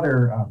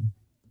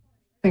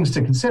things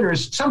to consider.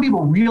 Is some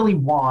people really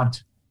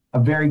want a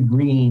very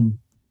green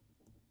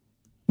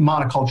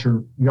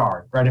monoculture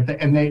yard, right?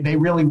 They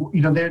really,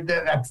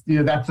 that's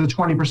the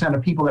 20%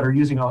 of people that are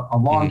using a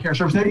lawn care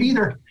service. They're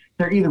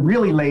either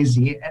really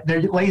lazy,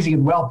 they're lazy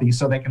and wealthy,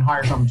 so they can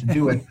hire someone to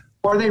do it,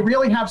 or they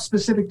really have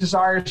specific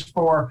desires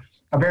for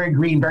a very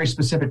green, very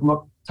specific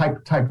look type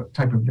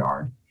of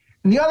yard.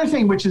 And the other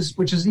thing, which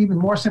is even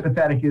more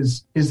sympathetic,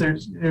 is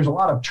there's a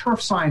lot of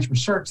turf science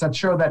research that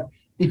show that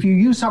if you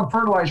use some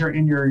fertilizer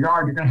in your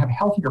yard, you're going to have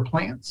healthier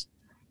plants,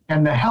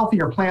 and the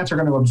healthier plants are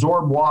going to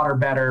absorb water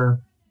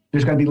better.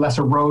 There's going to be less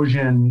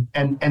erosion,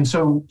 and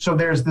so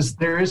there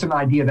is an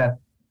idea that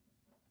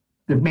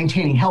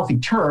maintaining healthy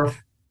turf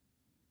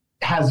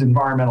has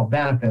environmental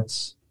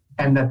benefits,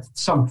 and that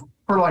some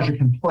fertilizer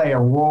can play a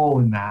role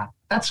in that.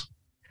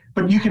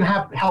 But you can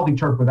have healthy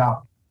turf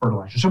without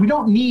fertilizer. So we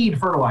don't need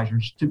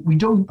fertilizers.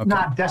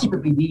 Not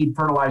desperately need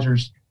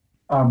fertilizers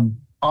on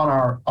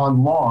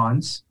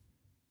lawns.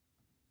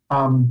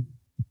 I would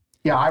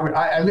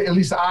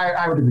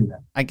agree with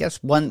that. I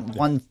guess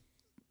one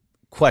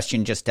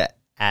question just to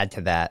add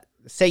to that.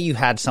 Say you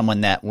had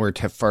someone that were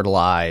to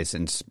fertilize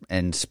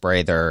and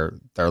spray their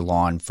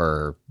lawn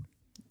for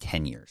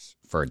 10 years,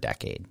 for a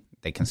decade.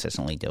 They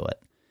consistently do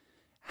it.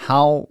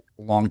 How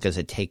long does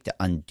it take to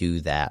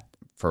undo that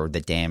for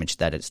the damage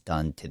that it's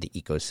done to the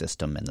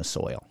ecosystem and the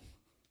soil?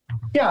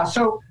 Yeah,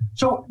 so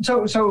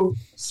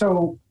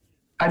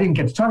I didn't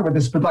get to talk about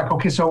this, but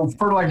so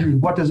fertilizer,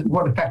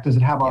 what effect does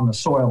it have on the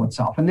soil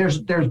itself? And there's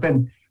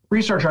been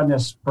research on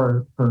this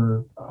for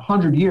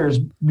 100 years,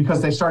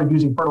 because they started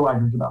using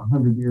fertilizers about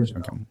 100 years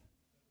ago,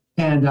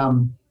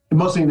 and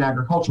mostly in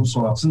agricultural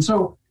soils. And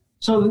so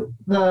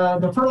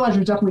the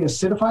fertilizers definitely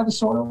acidify the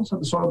soil, so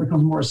the soil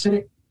becomes more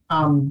acidic,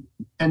 and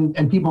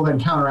people then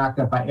counteract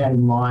that by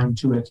adding lime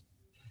to it.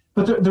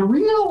 But the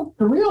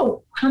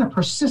real kind of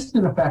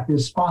persistent effect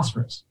is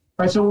phosphorus,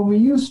 right? So when we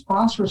use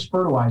phosphorus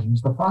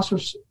fertilizers, the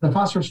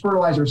phosphorus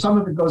fertilizer, some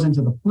of it goes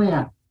into the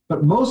plant,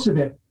 but most of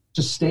it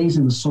just stays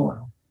in the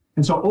soil.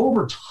 And so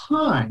over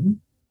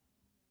time,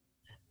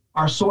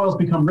 our soils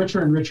become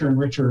richer and richer and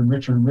richer and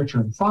richer and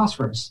richer in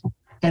phosphorus.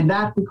 And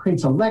that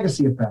creates a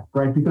legacy effect,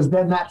 right? Because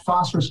then that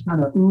phosphorus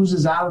kind of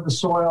oozes out of the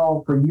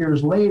soil for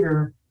years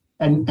later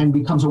and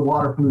becomes a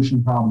water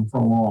pollution problem for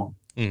a long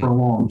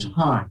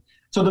time.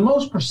 So the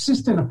most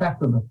persistent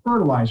effect of the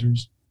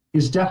fertilizers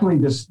is definitely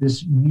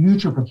this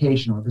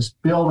eutrophication, or this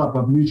buildup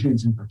of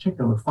nutrients, in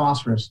particular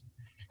phosphorus.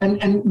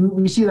 And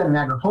we see that in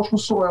agricultural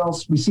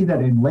soils. We see that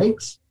in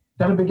lakes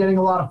that have been getting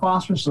a lot of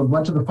phosphorus. So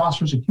much of the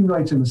phosphorus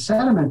accumulates in the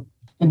sediment,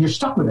 and you're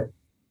stuck with it.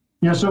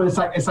 So it's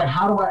like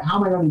how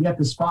am I going to get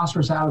this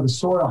phosphorus out of the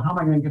soil? How am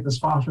I going to get this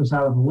phosphorus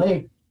out of the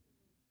lake?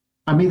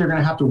 I'm either going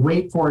to have to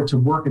wait for it to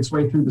work its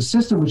way through the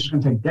system, which is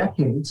going to take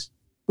decades,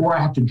 or I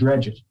have to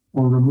dredge it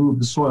or remove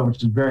the soil, which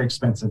is very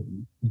expensive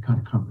and kind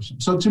of cumbersome.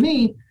 So to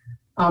me,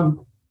 the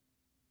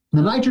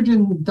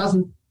nitrogen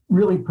doesn't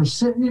really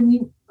persist.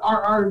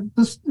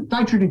 This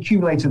nitrogen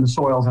accumulates in the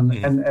soils,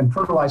 and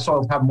fertilized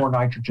soils have more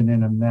nitrogen in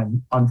them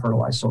than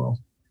unfertilized soils.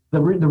 The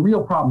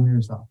real problem here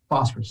is the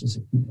phosphorus is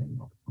accumulating.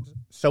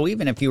 So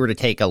even if you were to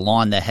take a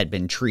lawn that had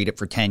been treated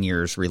for 10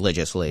 years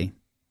religiously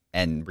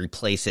and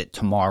replace it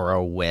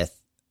tomorrow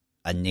with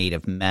a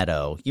native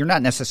meadow, you're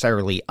not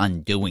necessarily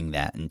undoing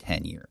that in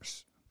 10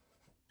 years.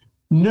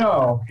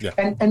 No. Yeah.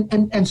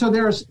 And so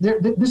this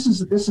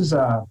is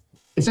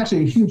it's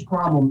actually a huge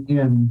problem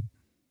in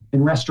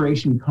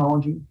restoration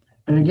ecology.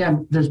 And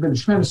again, there's been a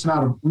tremendous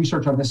amount of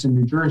research on this in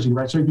New Jersey,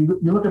 right? So if you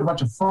look at a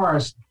bunch of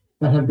forests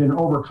that have been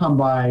overcome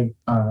by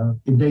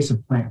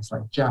invasive plants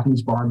like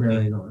Japanese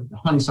barberry or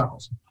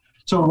honeysuckles.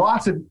 So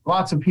lots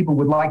of people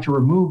would like to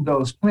remove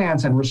those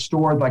plants and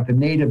restore like the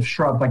native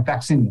shrub like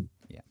vaccinium.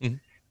 Yeah.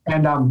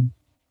 Mm-hmm. And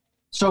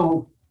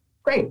so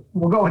great,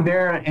 we'll go in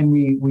there and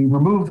we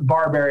remove the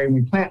barberry and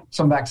we plant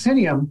some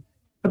vaccinium,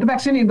 but the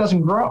vaccinium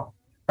doesn't grow,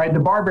 right? The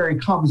barberry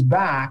comes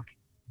back,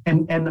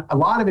 and a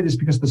lot of it is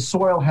because the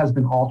soil has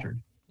been altered.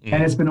 Mm-hmm.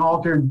 And it's been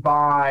altered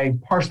by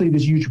partially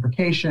this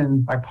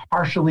eutrophication, by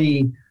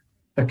partially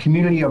the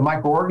community of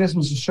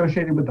microorganisms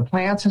associated with the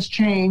plants has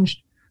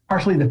changed.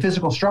 Partially the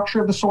physical structure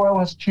of the soil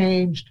has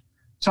changed.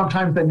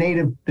 Sometimes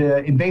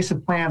the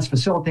invasive plants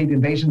facilitate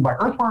invasion by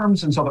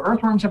earthworms, and so the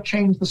earthworms have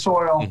changed the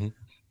soil. Mm-hmm.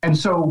 And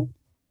so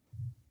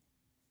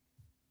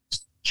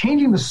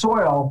changing the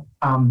soil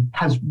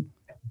has,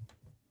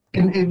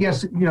 and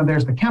yes,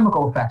 there's the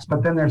chemical effects,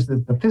 but then there's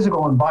the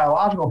physical and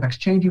biological effects.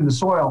 Changing the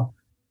soil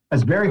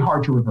is very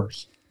hard to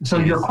reverse. So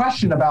your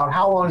question about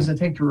how long does it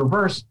take to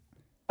reverse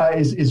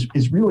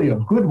is really a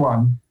good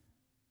one,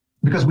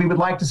 because we would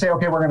like to say,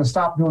 okay, we're going to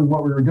stop doing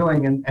what we were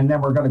doing and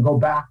then we're going to go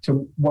back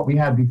to what we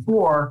had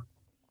before.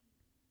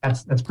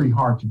 That's pretty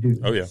hard to do.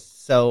 Oh, yeah.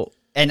 So,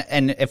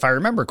 and if I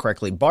remember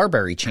correctly,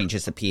 barberry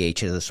changes the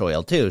pH of the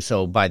soil too.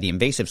 So by the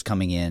invasives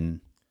coming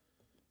in,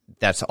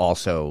 that's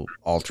also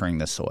altering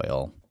the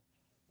soil.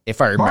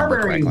 If I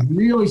remember correctly. Barberry is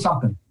really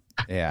something.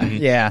 Yeah.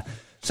 Yeah.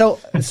 So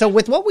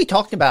with what we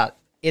talked about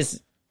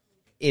is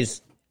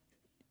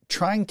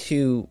trying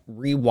to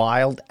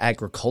rewild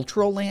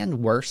agricultural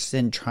land worse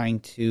than trying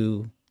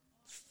to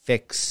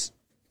fix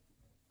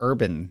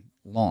urban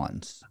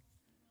lawns?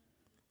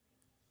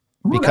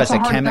 Because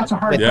that's a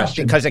hard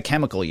question. Because of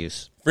chemical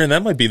use. Fran,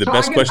 that might be the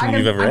best question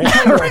you've ever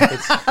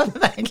asked.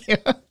 Thank you.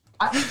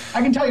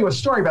 I can tell you a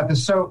story about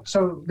this. So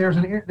there was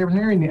an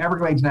area in the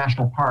Everglades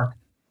National Park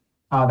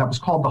that was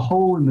called the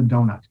Hole in the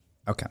Donut.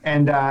 Okay.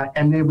 And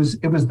it was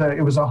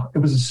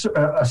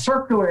a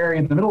circular area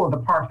in the middle of the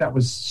park that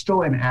was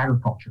still in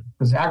agriculture,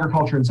 because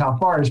agriculture in South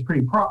Florida is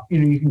pretty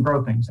you can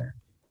grow things there.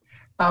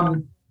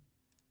 So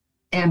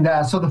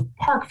the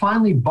park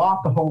finally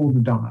bought the Hole in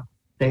the Donut.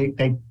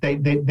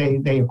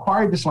 They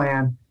acquired this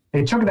land,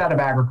 they took it out of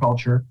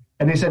agriculture,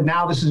 and they said,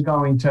 now this is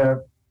going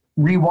to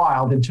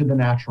rewild into the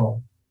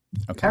natural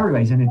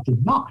Everglades, and it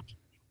did not.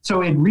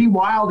 So it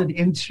rewilded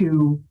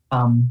into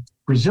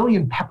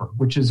Brazilian pepper,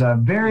 which is a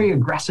very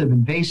aggressive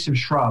invasive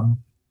shrub,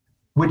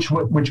 which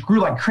grew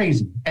like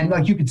crazy. And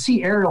like you could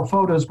see aerial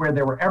photos where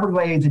there were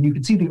Everglades, and you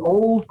could see the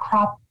old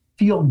crop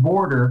field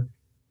border.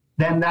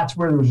 Then that's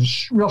where there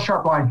was a real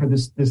sharp line for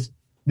this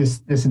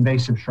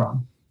invasive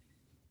shrub.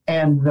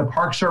 And the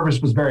Park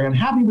Service was very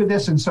unhappy with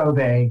this, and so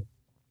they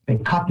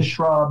cut the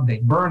shrub, they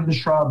burned the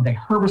shrub, they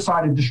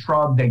herbicided the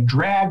shrub, they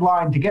drag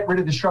lined to get rid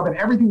of the shrub, and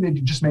everything they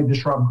did just made the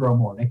shrub grow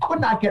more. They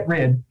could not get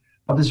rid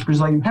of this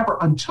Brazilian pepper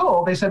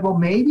until they said, well,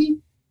 maybe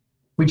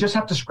we just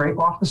have to scrape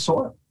off the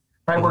soil,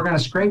 right? Mm-hmm. We're going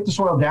to scrape the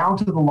soil down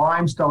to the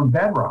limestone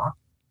bedrock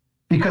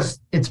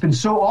because it's been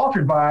so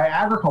altered by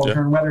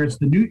agriculture, and whether it's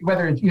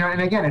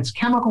and again, it's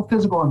chemical,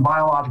 physical, and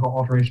biological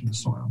alteration of the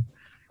soil.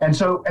 And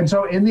so I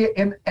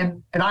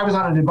was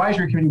on an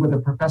advisory committee with a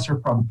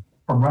professor from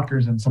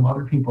Rutgers and some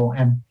other people,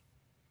 and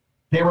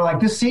they were like,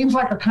 this seems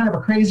like a kind of a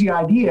crazy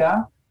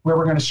idea where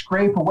we're going to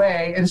scrape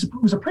away, and it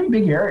was a pretty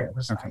big area. It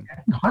was like,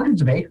 I think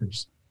hundreds of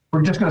acres.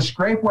 We're just going to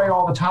scrape away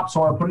all the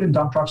topsoil, put it in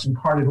dump trucks and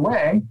cart it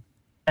away,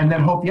 and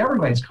then hope the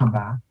Everglades come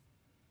back.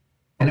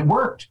 And it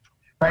worked.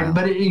 right? Wow.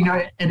 But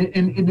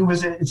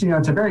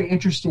it's a very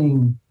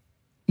interesting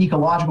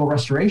ecological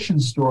restoration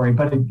story,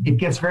 but it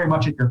gets very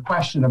much at your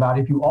question about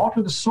if you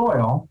alter the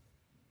soil,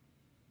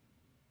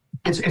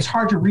 it's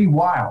hard to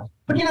rewild.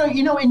 But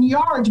in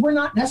yards, we're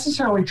not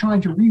necessarily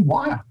trying to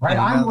rewild, right?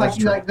 I'm like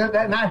that,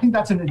 and I think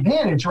that's an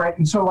advantage, right?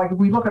 And so, like, if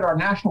we look at our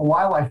National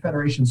Wildlife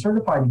Federation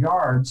certified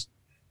yards,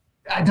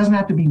 it doesn't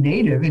have to be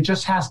native. It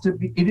just has to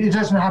be. It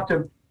doesn't have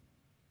to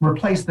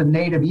replace the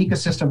native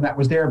ecosystem that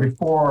was there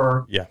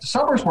before the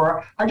suburbs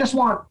were. I just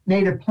want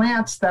native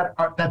plants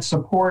that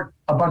support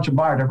a bunch of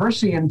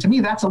biodiversity, and to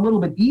me, that's a little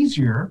bit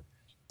easier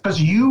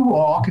because you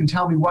all can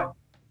tell me what.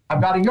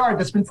 I've got a yard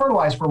that's been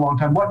fertilized for a long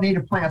time. What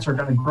native plants are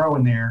going to grow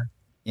in there?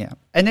 Yeah,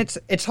 and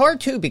it's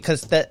hard too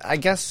because I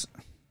guess,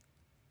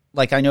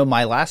 like, I know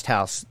my last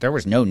house, there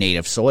was no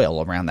native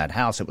soil around that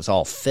house. It was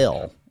all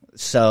fill.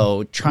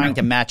 So trying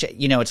to match it,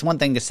 it's one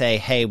thing to say,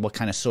 hey, what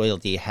kind of soil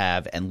do you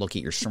have, and look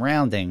at your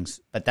surroundings,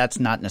 but that's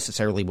not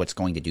necessarily what's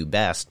going to do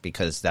best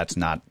because that's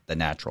not the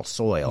natural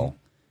soil.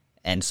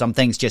 And some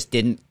things just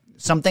didn't.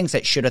 Some things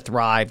that should have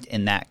thrived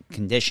in that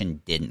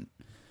condition didn't.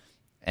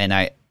 And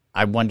I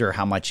wonder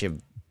how much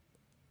of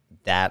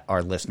that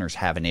our listeners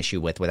have an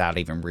issue with without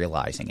even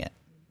realizing it,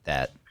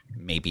 that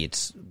maybe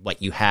it's what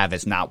you have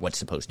is not what's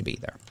supposed to be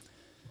there.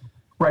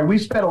 Right. We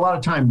spent a lot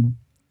of time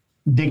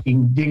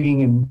digging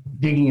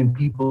in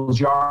people's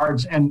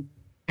yards, and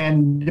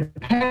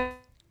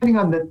depending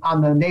on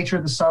the nature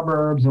of the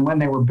suburbs and when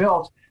they were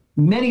built,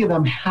 many of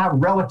them have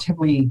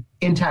relatively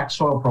intact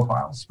soil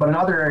profiles, but in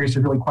other areas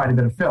there's really quite a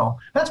bit of fill.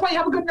 That's why you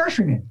have a good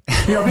nurseryman.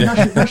 You go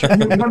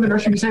to the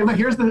nursery and say, look,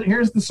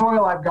 here's the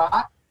soil I've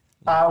got.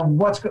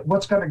 What's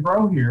going to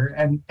grow here,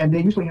 and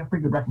they usually have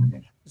pretty good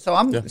recommendations. So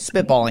I'm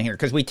spitballing here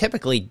because we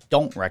typically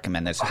don't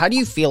recommend this. How do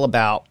you feel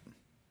about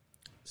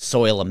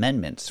soil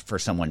amendments for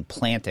someone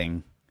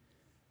planting,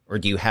 or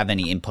do you have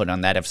any input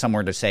on that? If someone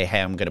were to say,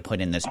 hey, I'm going to put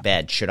in this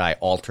bed, should I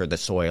alter the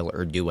soil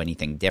or do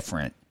anything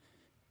different?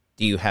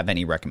 Do you have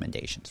any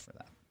recommendations for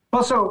that?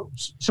 Well, so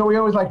we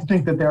always like to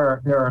think that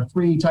there are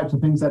three types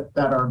of things that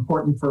are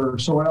important for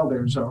soil.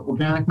 There's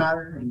organic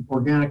matter and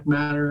organic,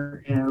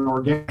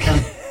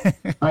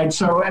 right?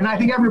 So, and I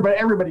think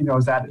everybody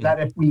knows that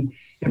if we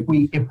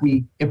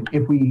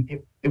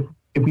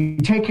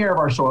take care of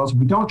our soils, if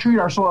we don't treat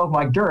our soils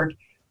like dirt,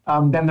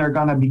 then they're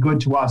going to be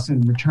good to us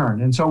in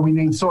return. And so we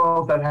need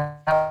soils that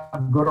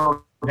have good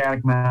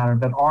organic matter,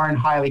 that aren't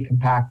highly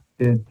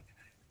compacted,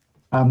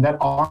 that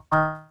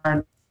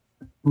aren't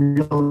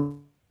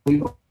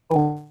really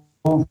over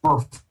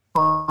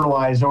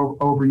fertilized,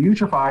 over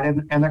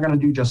eutrophied, and they're going to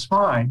do just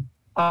fine.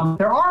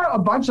 There are a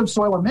bunch of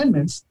soil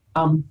amendments,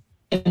 and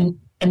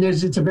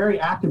it's a very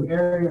active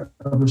area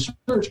of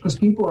research because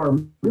people are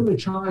really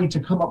trying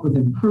to come up with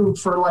improved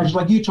fertilizers,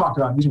 like you talked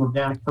about, using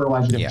organic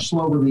fertilizers,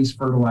 slow release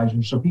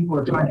fertilizers. So people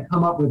are trying to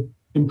come up with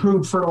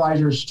improved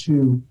fertilizers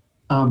to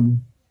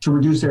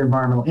reduce their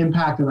environmental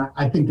impact, and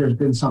I think there's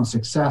been some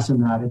success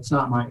in that. It's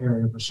not my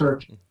area of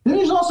research. Then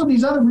there's also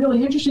these other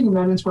really interesting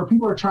amendments where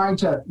people are trying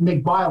to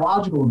make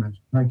biological amendments.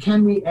 Right?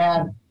 Can we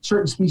add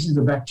certain species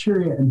of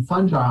bacteria and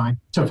fungi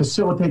to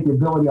facilitate the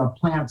ability of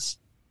plants,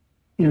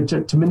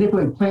 to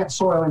manipulate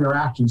plant-soil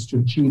interactions to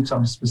achieve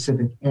some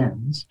specific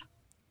ends?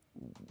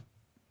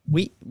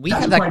 We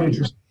have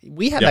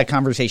that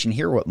conversation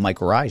here with Mike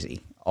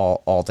Risey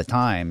all the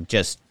time.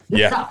 Just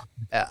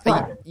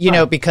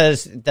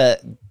because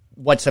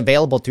what's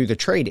available through the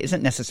trade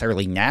isn't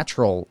necessarily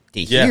natural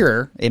to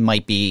here. It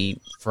might be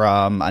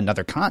from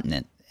another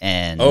continent.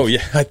 And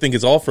I think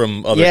it's all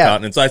from other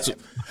continents.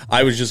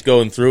 I was just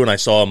going through and I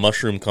saw a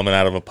mushroom coming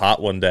out of a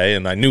pot one day,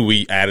 and I knew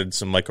we added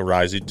some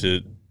mycorrhizae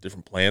to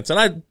different plants.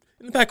 And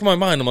in the back of my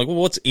mind, I'm like, well,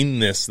 what's in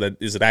this?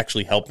 Is it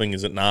actually helping?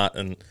 Is it not?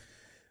 And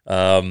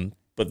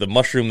but the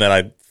mushroom that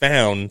I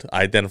found,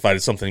 I identified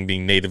as something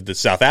being native to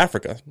South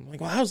Africa. I'm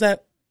like, well, how's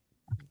that?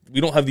 We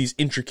don't have these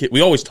intricate.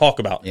 We always talk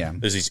about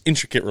there's these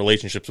intricate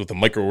relationships with the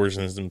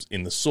microorganisms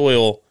in the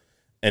soil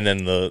and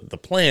then the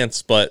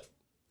plants, but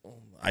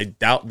I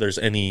doubt there's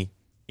any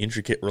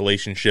intricate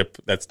relationship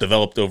that's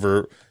developed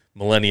over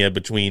millennia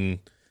between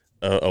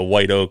a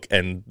white oak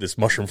and this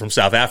mushroom from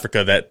South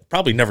Africa that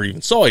probably never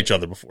even saw each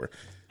other before.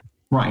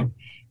 Right,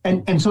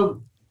 and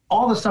so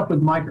all the stuff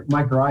with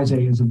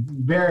mycorrhizae is a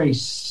very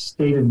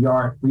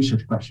state-of-the-art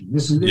research question.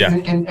 This is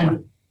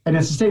and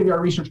it's a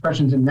state-of-the-art research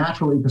questions in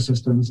natural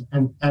ecosystems,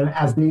 and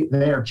as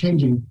they are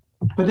changing.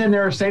 But then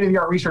there are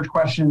state-of-the-art research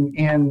questions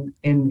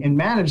in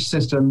managed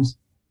systems,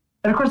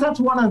 and of course that's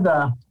one of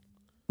the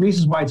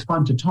reasons why it's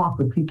fun to talk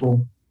with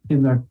people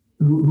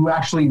who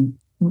actually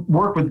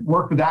work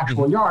with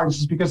actual yards,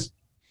 is because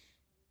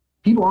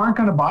people aren't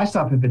going to buy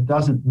stuff if it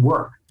doesn't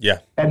work. Yeah.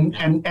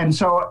 And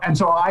so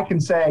I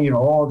can say,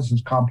 this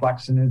is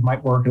complex and it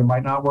might work and it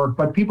might not work.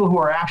 But people who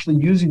are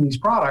actually using these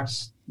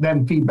products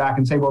then feedback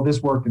and say, well,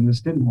 this worked and this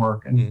didn't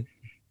work. And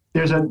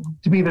there's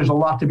a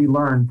lot to be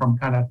learned from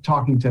kind of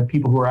talking to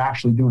people who are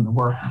actually doing the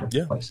work in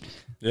different places.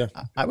 Yeah.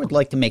 I would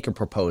like to make a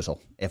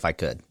proposal if I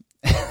could.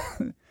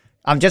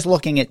 I'm just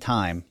looking at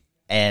time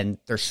and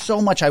there's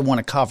so much I want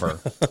to cover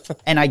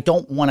and I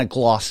don't want to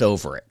gloss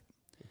over it.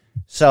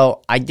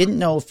 So I didn't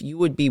know if you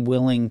would be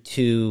willing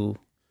to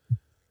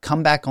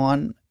come back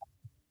on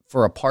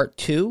for a part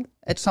 2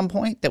 at some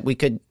point that we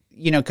could,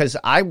 because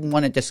I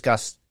want to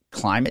discuss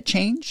climate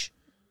change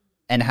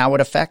and how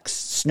it affects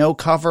snow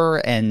cover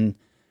and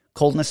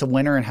coldness of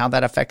winter and how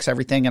that affects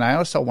everything. And I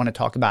also want to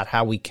talk about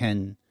how we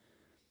can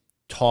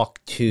talk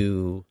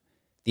to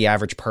the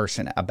average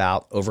person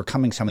about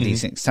overcoming some of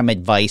these things, some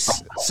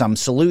advice, some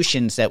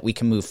solutions that we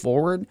can move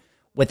forward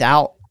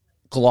without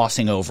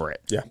glossing over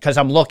it. Yeah. Because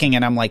I'm looking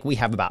and I'm like, we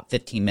have about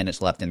 15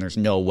 minutes left and there's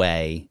no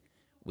way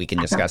we can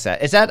discuss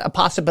that. Is that a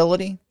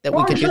possibility that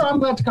we could do? I'm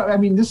glad to come. I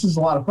mean, this is a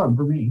lot of fun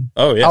for me.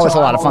 Oh, yeah. Oh, it's a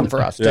lot of fun for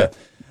us too.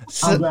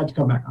 I'm glad to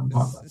come back on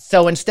talk about it.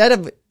 So instead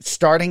of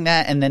starting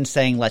that and then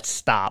saying, let's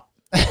stop,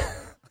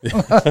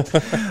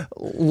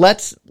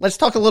 let's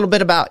talk a little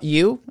bit about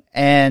you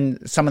and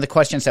some of the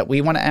questions that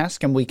we want to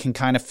ask, and we can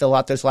kind of fill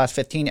out those last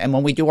 15. And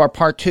when we do our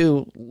part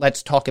 2,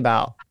 let's talk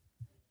about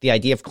the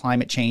idea of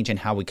climate change and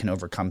how we can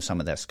overcome some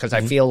of this. Because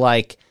I feel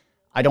like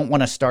I don't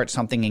want to start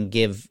something and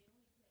give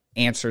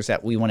answers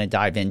that we want to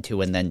dive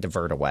into and then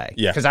divert away.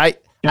 Yeah. Because I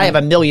have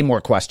a million more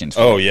questions.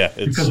 Oh, yeah.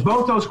 Because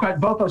both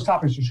those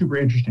topics are super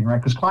interesting, right?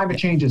 Because climate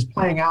change is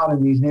playing out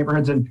in these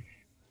neighborhoods, and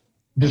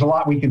there's a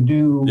lot we can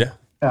do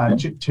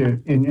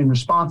in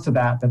response to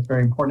that. That's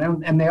very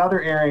important. And the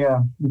other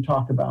area we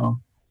talked about,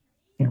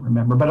 can't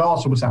remember, but it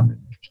also was sounded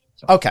interesting.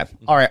 So. Okay.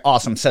 All right.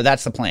 Awesome. So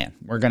that's the plan.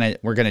 We're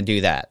gonna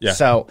do that. Yeah.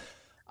 So,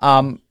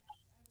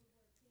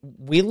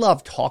 we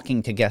love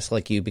talking to guests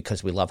like you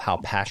because we love how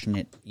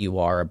passionate you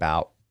are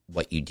about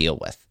what you deal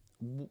with.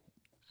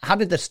 How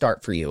did this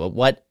start for you?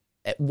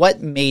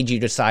 What made you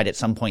decide at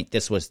some point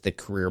this was the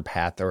career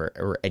path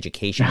or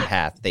education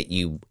path that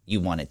you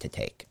wanted to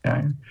take?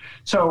 Okay.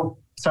 So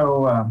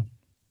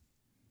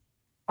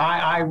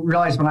I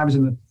realized when I was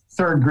in the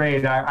 3rd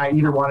grade, I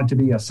either wanted to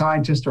be a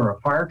scientist or a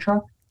fire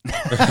truck.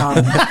 And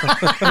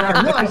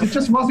I realized it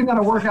just wasn't going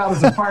to work out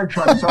as a fire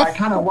truck, so I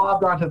kind of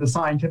lobbed onto the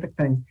scientific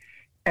thing.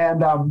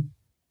 But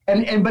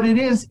it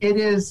is.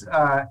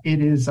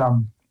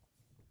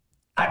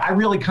 I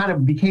really kind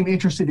of became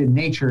interested in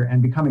nature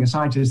and becoming a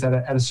scientist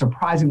at a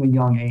surprisingly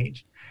young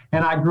age.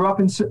 And I grew up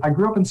in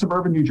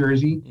suburban New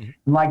Jersey.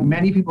 And like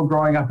many people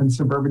growing up in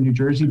suburban New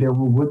Jersey, there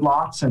were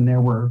woodlots and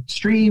there were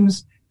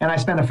streams. And I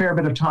spent a fair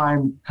bit of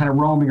time kind of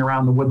roaming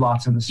around the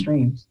woodlots and the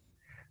streams.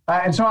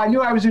 And so I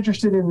knew I was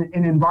interested in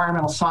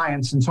environmental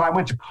science. And so I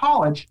went to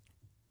college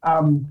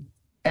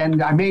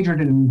and I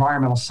majored in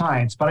environmental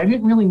science. But I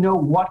didn't really know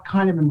what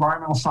kind of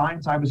environmental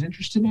science I was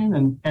interested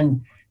in.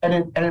 And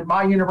at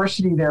my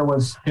university, there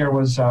was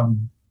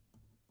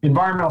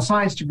environmental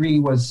science degree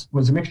was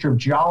a mixture of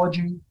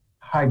geology,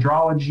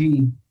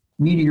 hydrology,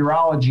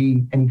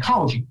 meteorology, and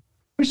ecology,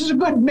 which is a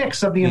good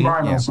mix of the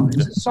environmental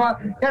sciences. So I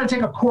had to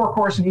take a core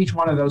course in each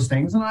one of those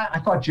things. And I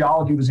thought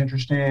geology was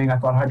interesting. I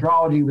thought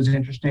hydrology was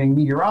interesting.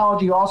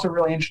 Meteorology also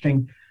really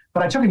interesting.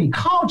 But I took an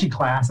ecology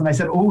class and I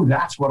said, oh,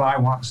 that's what I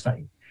want to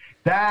study.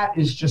 That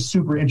is just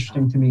super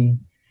interesting to me.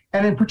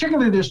 And in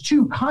particular, there's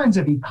 2 kinds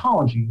of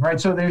ecology, right?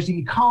 So there's the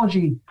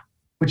ecology,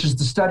 which is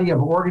the study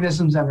of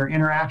organisms and their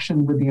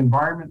interaction with the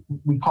environment.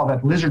 We call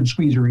that lizard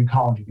squeezer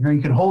ecology.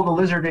 You can hold a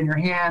lizard in your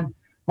hand.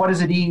 What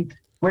does it eat?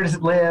 Where does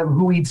it live?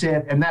 Who eats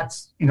it? And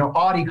that's,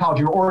 odd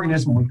ecology or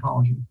organismal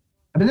ecology.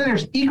 And then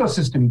there's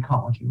ecosystem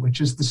ecology, which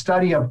is the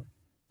study of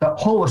the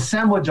whole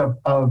assemblage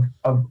of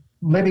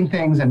living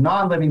things and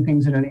non-living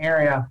things in an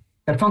area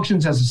that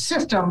functions as a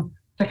system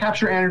to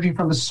capture energy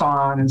from the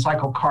sun and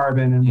cycle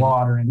carbon and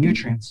water and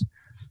nutrients.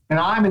 And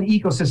I'm an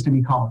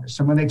ecosystem ecologist.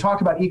 And when they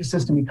talk about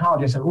ecosystem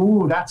ecology, I said,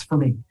 ooh, that's for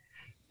me.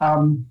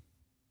 And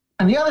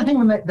the other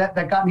thing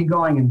that got me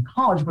going in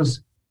college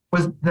was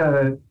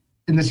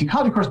in this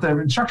ecology course, the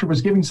instructor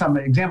was giving some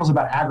examples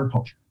about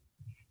agriculture.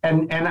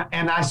 And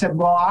I said,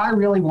 well, I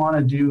really want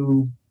to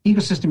do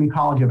ecosystem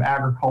ecology of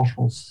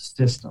agricultural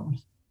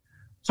systems.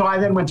 So I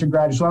then went to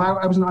graduate school.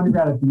 I was an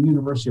undergrad at the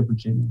University of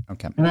Virginia.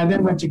 Okay. And I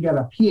then went to get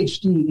a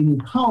PhD in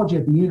ecology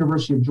at the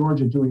University of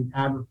Georgia doing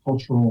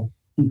agricultural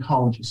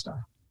ecology stuff.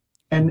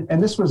 And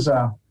this was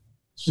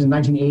in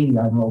 1980,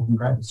 I enrolled in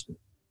graduate school.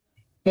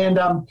 And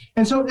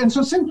so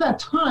since that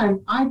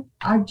time,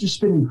 I've just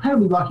been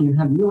incredibly lucky and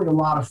had really a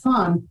lot of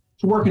fun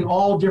to work in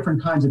all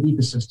different kinds of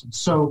ecosystems.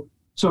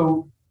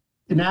 So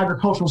in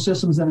agricultural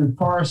systems and in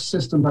forest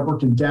systems, I've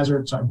worked in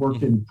deserts, I've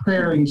worked in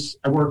prairies,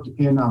 I worked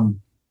in a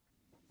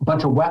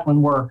bunch of wetland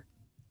work.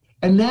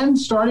 And then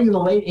starting in the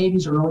late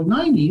 80s, early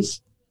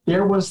 90s,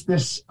 there was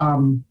this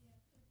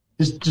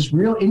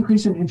real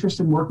increase in interest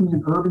in working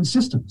in urban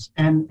systems.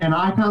 And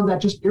I found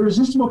that just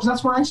irresistible because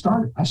that's where I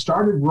started. I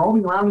started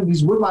roaming around in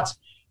these woodlots.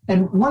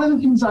 And one of the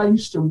things I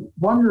used to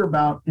wonder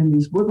about in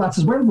these woodlots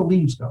is where do the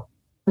leaves go?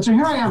 And so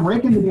here I am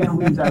raking the damn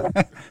leaves out.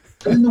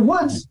 In the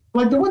woods,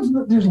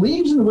 there's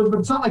leaves in the woods, but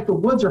it's not like the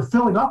woods are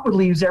filling up with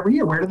leaves every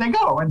year. Where do they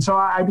go? And so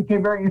I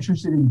became very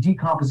interested in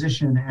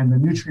decomposition and the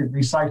nutrient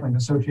recycling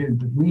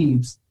associated with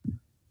leaves.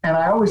 And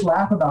I always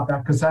laugh about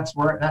that because that's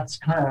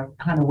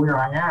kind of where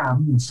I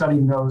am in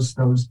studying those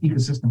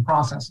ecosystem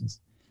processes.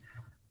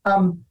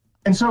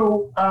 And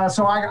so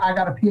I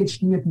got a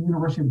PhD at the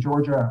University of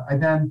Georgia. I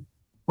then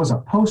was a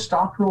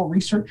postdoctoral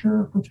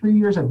researcher for 3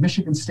 years at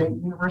Michigan State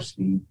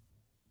University.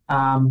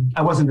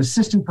 I was an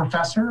assistant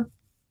professor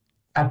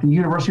at the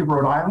University of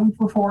Rhode Island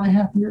for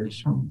 4.5 years,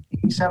 from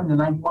 87 to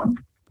 91.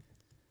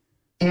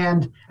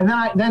 And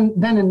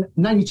then in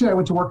 92, I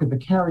went to work at the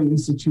Carey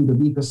Institute of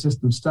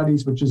Ecosystem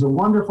Studies, which is a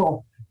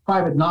wonderful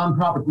private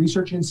nonprofit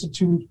research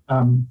institute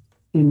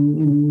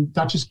in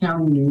Dutchess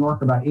County, New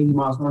York, about 80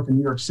 miles north of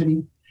New York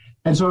City.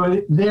 And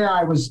so there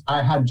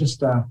I had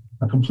just a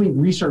complete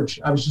research.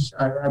 I was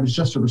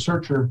just a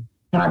researcher,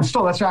 and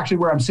that's actually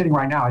where I'm sitting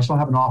right now. I still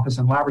have an office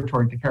and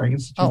laboratory at the Carey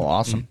Institute. Oh,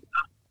 awesome.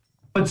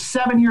 But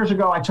 7 years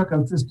ago, I took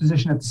this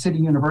position at the City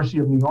University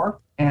of New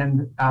York,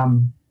 and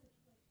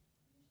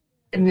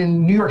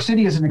then New York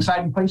City is an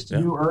exciting place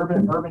to do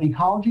urban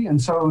ecology,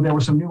 and so there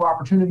were some new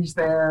opportunities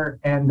there,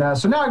 and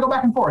so now I go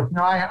back and forth. You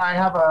know, I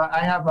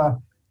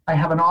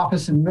have an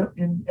office in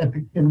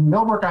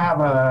Millbrook. I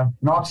have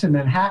an office in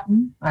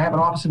Manhattan. I have an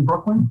office in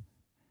Brooklyn,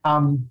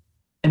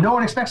 and no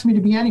one expects me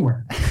to be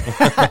anywhere.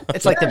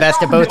 It's like the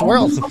best of both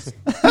worlds.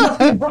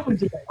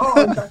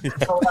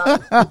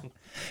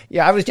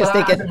 Yeah, I was just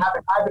thinking.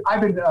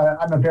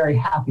 I'm a very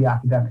happy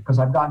academic because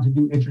I've gotten to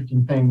do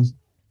interesting things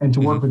and to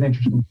work with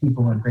interesting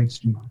people and great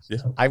students. Yeah.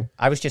 So.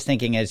 I was just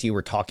thinking as you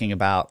were talking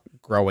about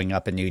growing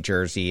up in New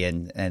Jersey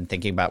and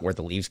thinking about where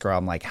the leaves grow,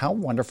 I'm like, how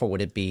wonderful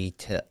would it be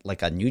to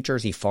like a New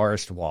Jersey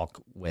forest walk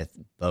with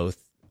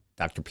both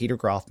Dr. Peter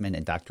Groffman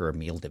and Dr.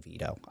 Emil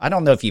DeVito? I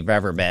don't know if you've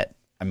ever met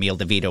Emil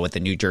DeVito with the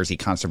New Jersey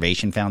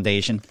Conservation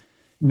Foundation.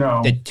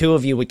 No. The two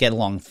of you would get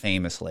along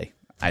famously,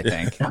 I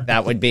think.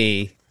 That would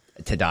be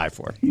to die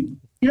for. You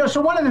know,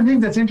 so one of the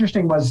things that's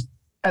interesting was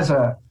as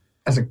a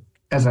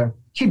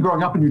kid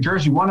growing up in New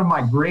Jersey, one of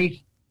my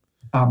great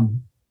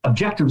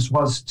objectives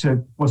was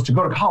to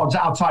go to college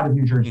outside of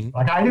New Jersey. Mm-hmm.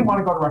 Like I didn't want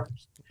to go to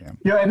Rutgers. Yeah.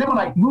 You know, and then when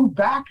I moved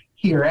back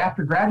here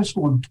after graduate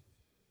school,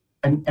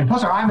 and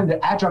plus I'm an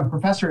adjunct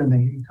professor in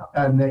the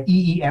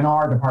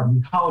EENR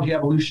department, Ecology,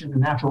 Evolution,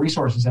 and Natural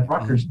Resources at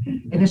Rutgers,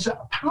 and it's a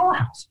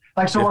powerhouse.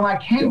 Like so, when I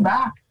came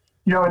back,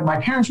 you know, and my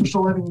parents were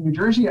still living in New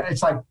Jersey,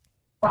 it's like,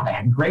 wow, they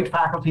had great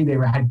faculty, they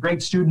had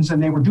great students,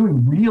 and they were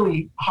doing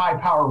really high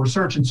power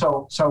research, and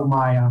so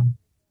my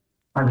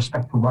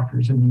respect for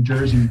Rutgers in New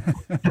Jersey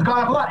has gone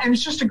up a lot, and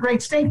it's just a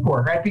great state for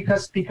it, right?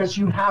 Because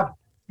you have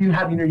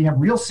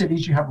real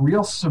cities, you have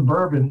real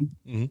suburban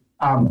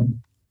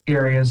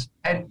areas,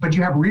 but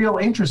you have real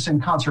interests in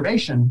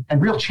conservation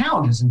and real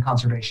challenges in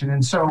conservation,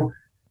 and so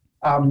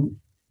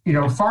you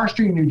know,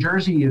 forestry in New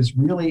Jersey is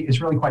really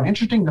quite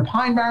interesting. The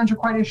pine barrens are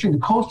quite interesting. The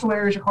coastal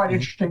areas are quite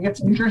interesting.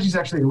 New Jersey is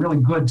actually a really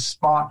good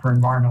spot for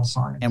environmental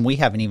science. And we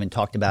haven't even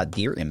talked about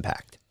deer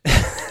impact.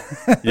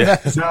 Yeah.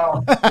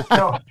 No.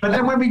 But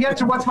then when we get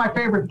to what's my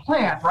favorite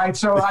plant, right?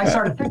 So I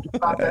started thinking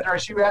about that. Or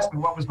you asked me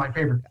what was my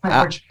favorite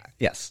plant,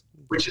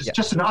 which is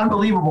just an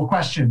unbelievable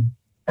question,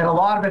 and a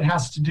lot of it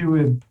has to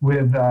do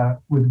with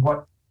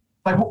what,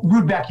 like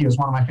Rudbeckia is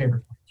one of my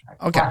favorite plants.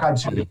 Right? Okay. Black-eyed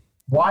Susan.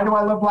 Why do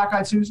I love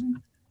black-eyed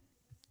Susan?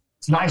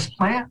 It's a nice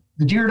plant.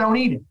 The deer don't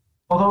eat it.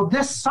 Although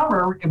this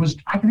summer it was,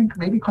 I think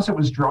maybe because it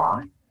was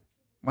dry.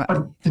 Well,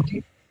 but the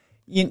deer,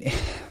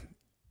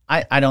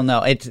 I don't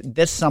know.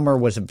 This summer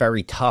was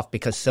very tough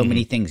because so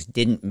many things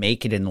didn't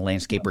make it in the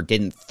landscape or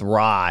didn't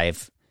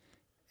thrive,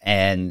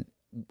 and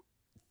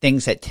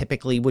things that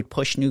typically would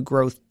push new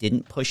growth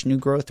didn't push new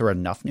growth or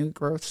enough new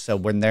growth. So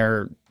when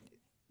they're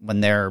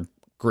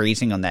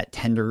grazing on that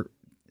tender,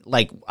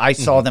 like I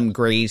saw them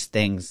graze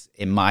things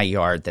in my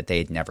yard that they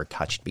had never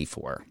touched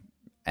before,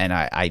 and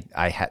I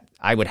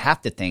would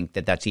have to think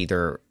that that's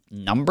either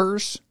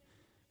numbers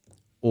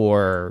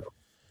or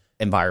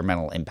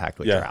environmental impact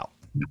with drought.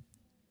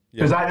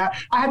 Because I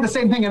had the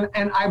same thing,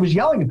 and I was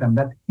yelling at them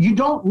that you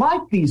don't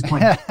like these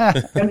plants.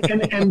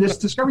 and this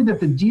discovery that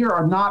the deer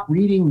are not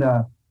reading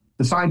the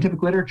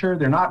scientific literature,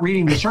 they're not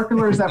reading the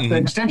circulars that the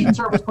Extension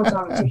Service puts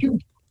on. It's a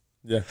huge.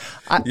 Yeah,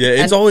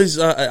 it's always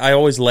I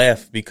always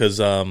laugh because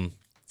I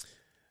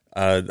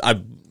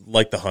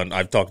like to hunt.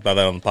 I've talked about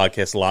that on the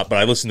podcast a lot, but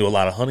I listen to a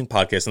lot of hunting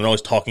podcasts, and they're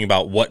always talking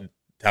about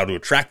how to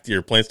attract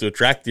deer, plants to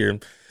attract deer.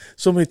 And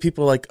so many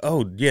people are like,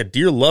 oh yeah,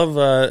 deer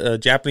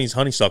love Japanese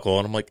honeysuckle,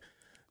 and I'm like,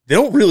 they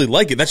don't really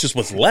like it. That's just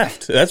what's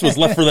left. That's what's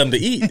left for them to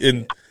eat.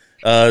 And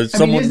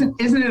isn't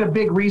it a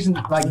big reason?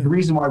 Like the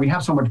reason why we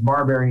have so much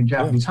barberry and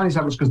Japanese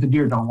honeysuckle is because the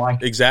deer don't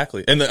like it.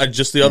 Exactly. And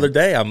just the other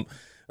day, I'm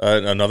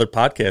another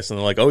podcast, and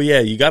they're like, "Oh yeah,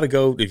 you got to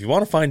go if you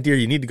want to find deer.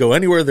 You need to go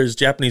anywhere there's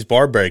Japanese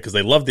barberry because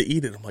they love to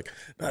eat it." I'm like,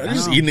 "No, they're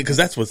just eating it because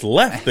that's what's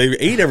left. They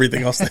ate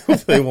everything else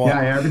they want."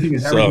 Yeah, everything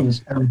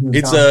is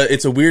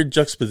it's a weird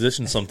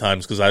juxtaposition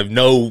sometimes because I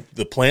know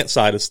the plant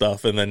side of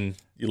stuff, and then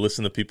you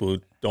listen to people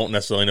who don't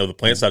necessarily know the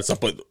plant side of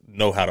stuff, but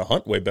know how to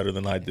hunt way better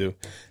than I do.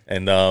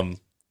 And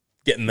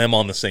getting them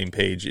on the same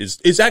page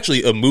is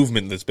actually a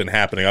movement that's been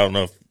happening. I don't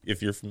know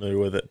if you're familiar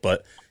with it,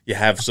 but you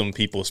have some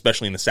people,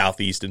 especially in the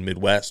Southeast and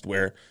Midwest,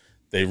 where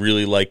they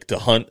really like to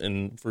hunt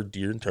and for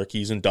deer and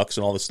turkeys and ducks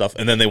and all this stuff.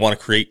 And then they want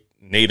to create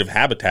native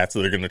habitats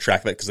that are going to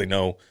attract that because they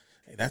know,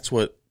 hey, that's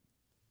what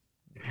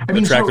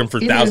attract them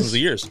for thousands of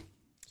years.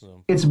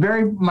 it's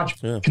very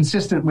much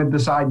consistent with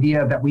this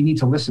idea that we need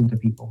to listen to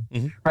people,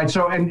 right?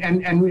 So,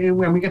 and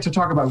when we get to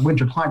talk about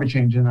winter climate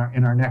change in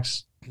our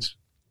next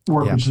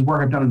work, which is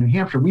work I've done in New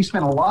Hampshire, we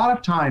spent a lot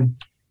of time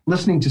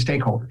listening to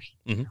stakeholders,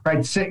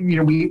 right? So,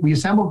 we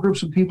assemble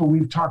groups of people.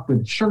 We've talked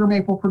with sugar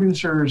maple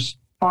producers,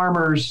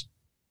 farmers,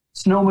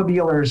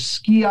 snowmobilers,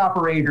 ski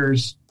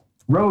operators,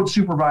 road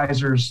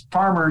supervisors,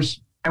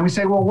 farmers, and we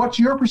say, well, what's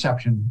your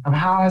perception of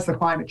how has the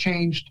climate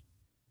changed,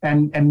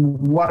 and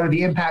what are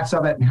the impacts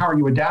of it, and how are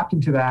you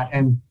adapting to that?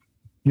 And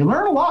you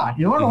learn a lot.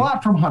 You learn a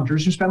lot from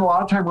hunters who spend a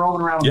lot of time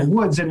roaming around in the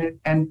woods,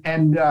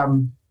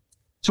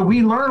 so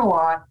we learn a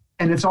lot.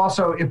 And it's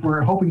also, if we're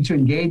hoping to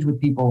engage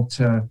with people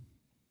to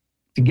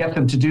get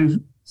them to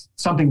do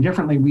something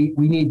differently,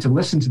 we need to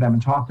listen to them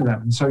and talk to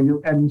them.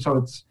 And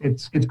so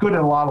it's good at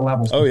a lot of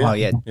levels. Oh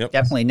yeah,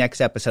 definitely.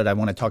 Next episode, I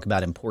want to talk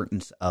about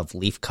importance of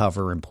leaf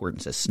cover,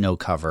 importance of snow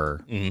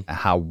cover,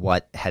 how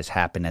what has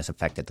happened has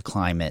affected the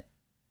climate,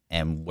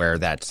 and where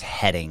that's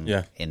heading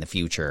in the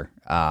future.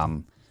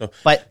 I'm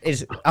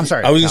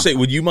sorry. I was going to say,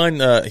 would you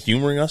mind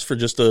humoring us for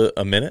just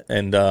a minute?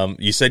 And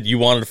you said you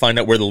wanted to find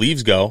out where the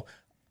leaves go,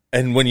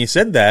 and when you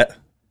said that,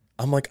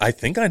 I'm like, I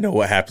think I know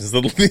what happens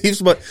to the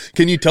leaves, but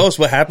can you tell us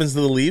what happens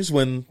to the leaves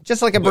when?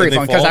 Just like a brief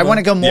one, because I want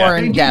to go more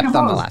in depth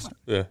on the last one.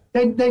 Yeah.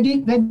 They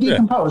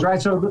decompose, right?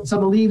 So the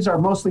leaves are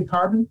mostly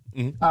carbon,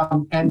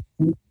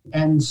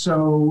 and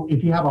so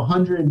if you have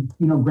 100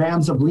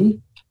 grams of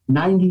leaf,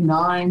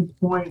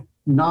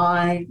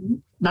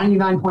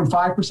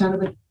 99.5%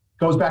 of it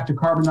goes back to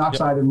carbon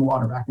dioxide and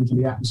water back into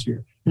the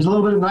atmosphere. There's a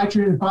little bit of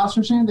nitrogen and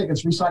phosphorus in it that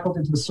gets recycled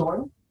into the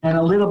soil, and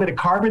a little bit of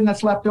carbon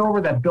that's left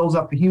over that builds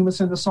up the humus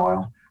in the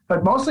soil.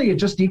 But mostly it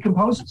just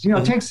decomposes.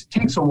 It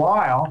takes a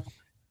while,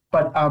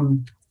 but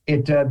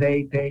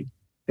they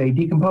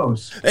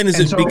decompose. And is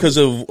it because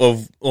of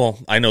well,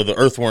 I know the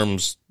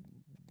earthworms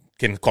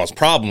can cause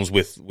problems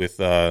with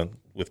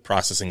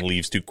processing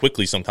leaves too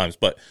quickly sometimes,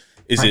 but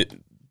is it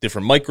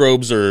different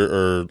microbes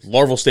or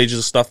larval stages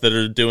of stuff that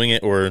are doing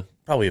it, or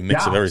probably a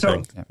mix of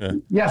everything?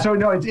 So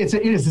no, it is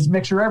this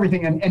mixture of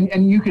everything,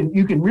 and you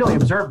can really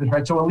observe this,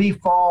 right? So a leaf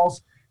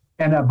falls,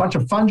 and a bunch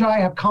of fungi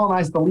have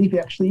colonized the leaf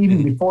actually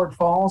even before it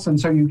falls, and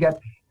so you get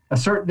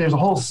there's a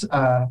whole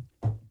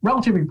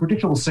relatively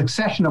predictable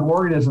succession of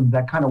organisms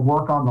that kind of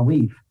work on the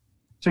leaf.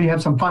 So you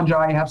have some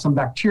fungi, you have some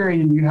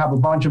bacteria, and you have a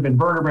bunch of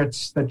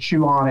invertebrates that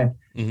chew on it.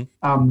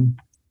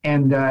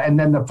 And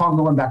then the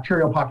fungal and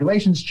bacterial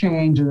populations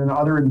change, and then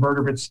other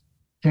invertebrates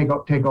take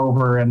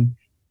over. And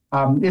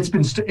it's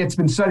been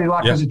studied a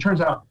lot, because it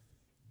turns out,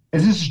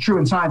 as this is true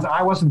in science,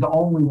 I wasn't the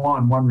only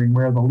one wondering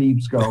where the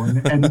leaves go,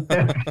 and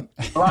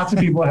lots of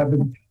people have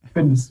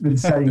been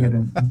studying it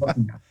and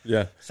looking at it.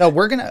 Yeah. So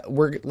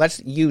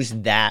let's use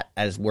that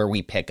as where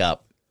we pick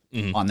up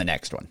on the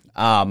next one.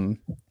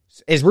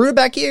 Is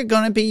Rudbeckia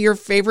going to be your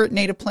favorite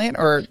native plant,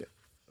 or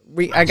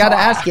I got to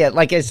ask you,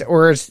 is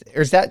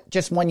that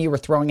just one you were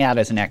throwing out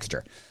as an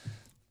extra?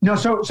 No.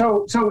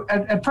 So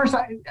at first,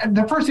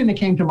 the first thing that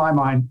came to my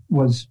mind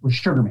was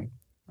sugar maple,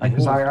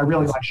 because I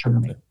really like sugar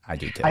maple. I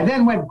do too. I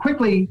then went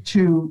quickly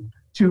to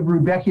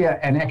Rudbeckia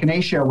and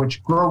Echinacea,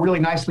 which grow really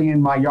nicely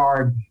in my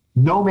yard.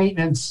 No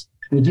maintenance.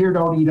 The deer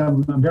don't eat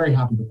them. I'm very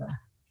happy with that.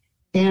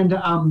 And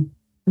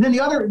then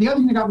the other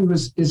thing that got me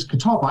is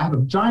catalpa. I have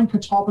a giant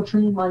catalpa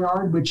tree in my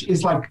yard, which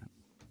is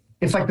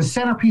it's like the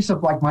centerpiece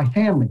of my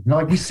family.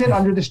 We sit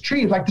under this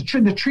tree, like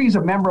the tree is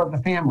a member of the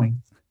family.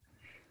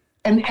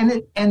 And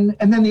then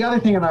the other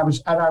thing, I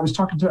was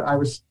talking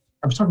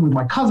with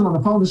my cousin on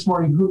the phone this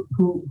morning,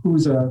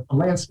 who's a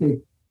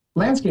landscaper,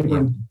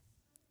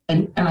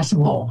 and I said,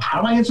 well,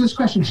 how do I answer this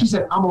question? She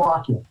said,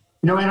 Amelochia.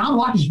 And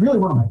Amelochia is really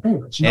one of my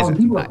favorites. And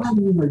people are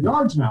planting in their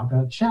yards now,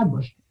 the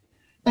shadbush.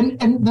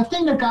 And the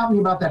thing that got me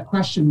about that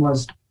question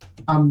was,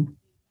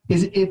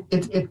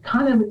 it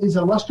kind of is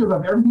illustrative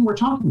of everything we're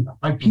talking about.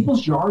 Like,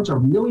 people's yards are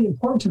really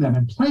important to them,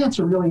 and plants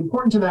are really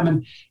important to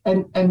them,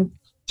 and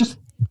just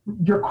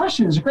your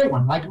question is a great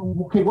one. Like,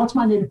 okay, what's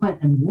my native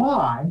plant and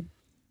why?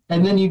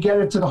 And then you get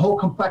into the whole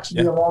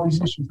complexity of all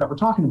these issues that we're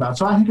talking about.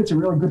 So I think it's a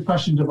really good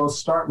question to both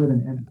start with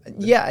and end.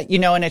 Yeah,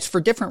 and it's for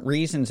different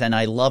reasons, and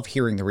I love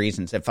hearing the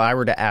reasons. If I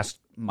were to ask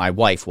my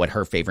wife what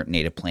her favorite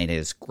native plant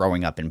is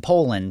growing up in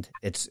Poland,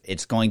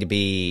 it's going to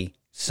be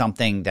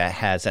something that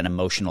has an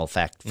emotional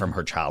effect from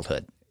her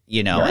childhood.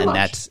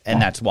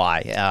 That's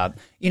why.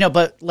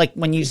 But like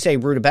when you say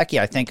Rudbeckia,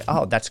 I think,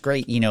 oh, that's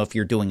great. If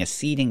you're doing a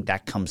seeding,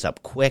 that comes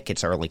up quick.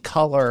 It's early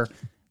color.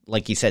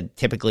 Like you said,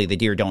 typically the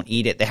deer don't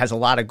eat it. It has a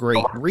lot of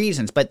great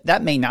reasons, but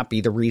that may not be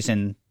the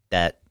reason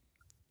that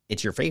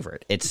it's your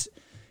favorite.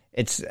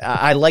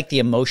 I like the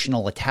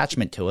emotional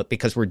attachment to it,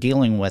 because we're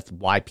dealing with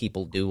why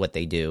people do what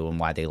they do and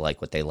why they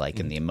like what they like,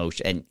 and the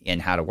emotion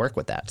and how to work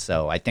with that.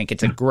 So I think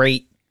it's a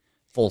great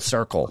full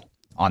circle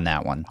on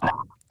that one.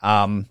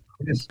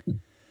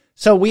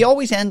 So we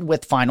always end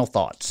with final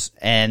thoughts,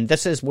 and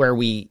this is where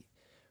we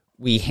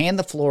hand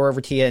the floor over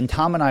to you, and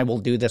Tom and I will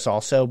do this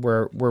also,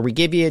 where we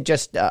give you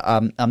just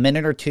a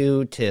minute or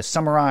two to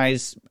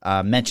summarize,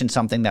 mention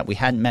something that we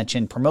hadn't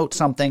mentioned, promote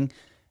something.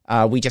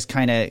 We just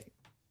kind of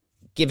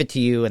give it to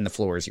you, and the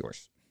floor is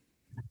yours.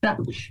 Yeah.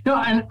 No,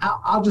 and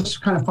I'll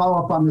just kind of follow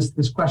up on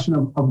this question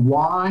of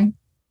why.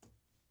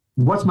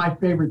 What's my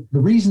favorite? The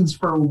reasons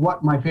for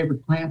what my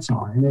favorite plants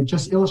are, and it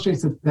just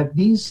illustrates that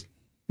these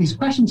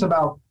questions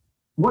about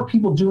what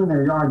people do in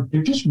their yard,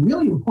 they're just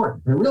really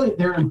important.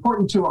 They're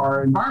important to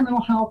our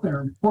environmental health.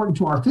 They're important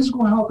to our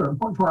physical health. They're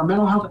important to our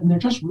mental health, and they're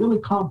just really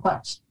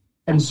complex.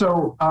 And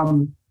so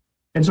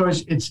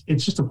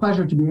it's just a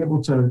pleasure to be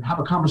able to have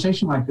a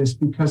conversation like this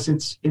because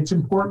it's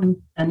important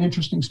and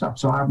interesting stuff.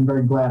 So I'm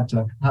very glad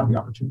to have the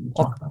opportunity to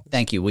talk about it.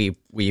 Thank you.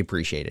 We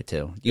appreciate it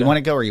too. Do you want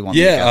to go or you want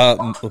me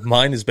to go?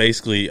 Mine is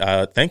basically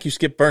thank you,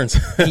 Skip Burns.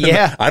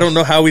 Yeah. I don't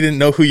know how we didn't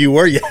know who you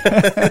were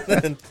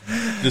yet.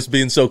 Just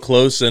being so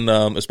close, and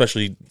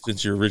especially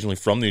since you're originally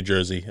from New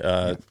Jersey.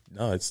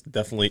 No, it's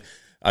definitely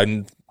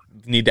I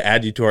need to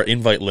add you to our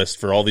invite list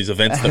for all these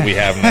events that we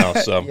have now.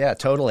 So yeah,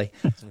 totally.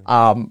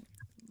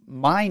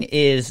 Mine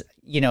is,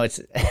 it's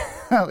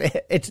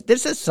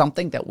this is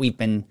something that we've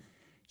been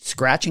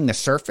scratching the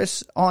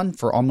surface on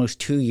for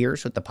almost 2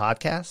 years with the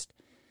podcast.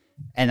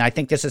 And I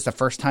think this is the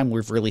first time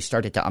we've really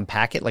started to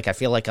unpack it. Like, I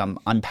feel like I'm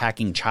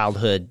unpacking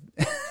childhood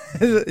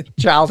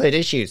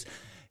issues,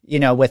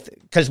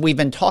 because we've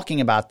been talking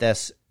about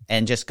this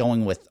and just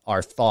going with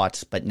our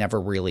thoughts, but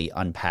never really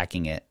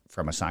unpacking it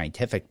from a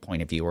scientific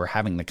point of view or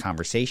having the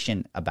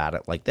conversation about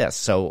it like this.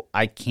 So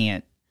I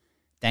can't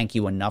thank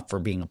you enough for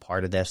being a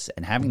part of this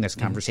and having this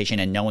conversation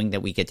and knowing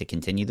that we get to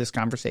continue this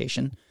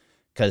conversation.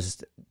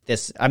 Because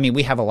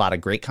we have a lot of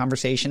great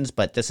conversations,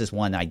 but this is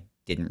one I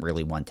didn't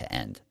really want to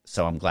end.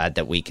 So I'm glad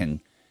that we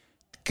can.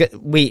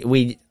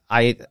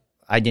 I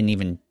didn't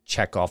even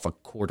check off a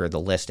quarter of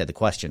the list of the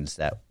questions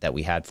that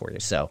we had for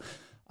you. So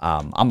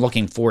I'm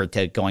looking forward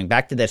to going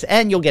back to this,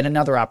 and you'll get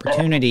another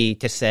opportunity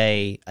to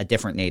say a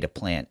different native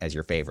plant as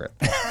your favorite.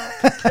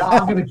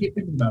 I'm going to keep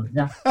thinking about it.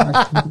 Yeah,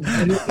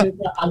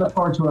 I look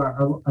forward to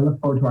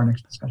our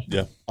next discussion.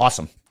 Yeah,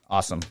 awesome.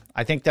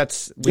 I think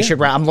we should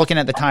wrap. I'm looking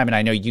at the time, and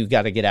I know you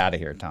got to get out of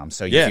here, Tom.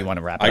 So if you want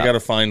to wrap it up. I got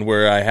to find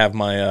where I have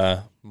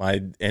my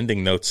my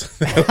ending notes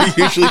that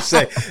we usually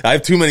say. I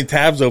have too many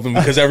tabs open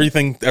because every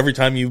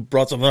time you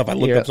brought something up, I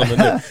looked up something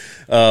new.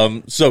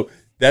 So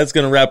that's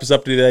going to wrap us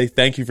up today.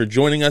 Thank you for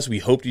joining us. We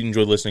hope you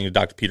enjoyed listening to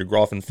Dr. Peter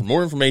Groffman. For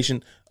more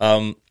information,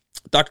 Dr.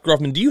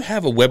 Groffman, do you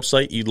have a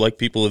website you'd like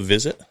people to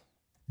visit?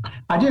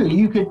 I do.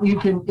 You can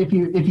if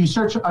you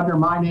search under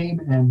my name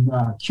and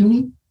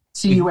CUNY,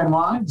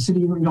 CUNY, the city,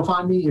 you'll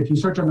find me. If you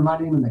search under my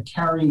name and the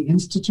Carey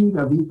Institute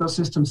of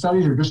Ecosystem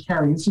Studies, or just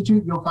Carey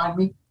Institute, you'll find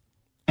me.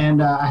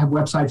 And I have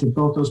websites at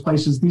both those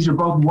places. These are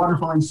both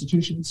wonderful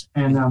institutions,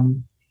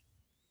 and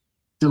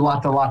a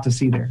lot to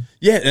see there.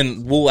 Yeah,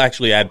 and we'll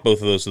actually add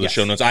both of those to the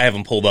show notes. I have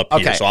them pulled up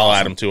here, so I'll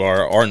add them to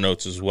our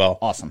notes as well.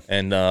 Awesome.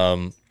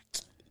 And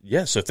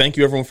so thank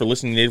you everyone for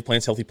listening to Native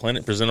Plants Healthy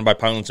Planet, presented by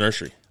Pinelands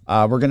Nursery.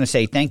 We're going to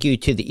say thank you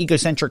to the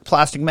Egocentric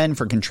Plastic Men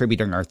for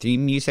contributing our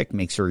theme music.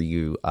 Make sure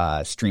you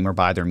stream or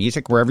buy their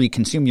music wherever you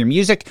consume your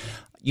music.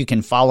 You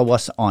can follow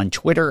us on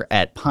Twitter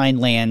at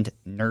Pineland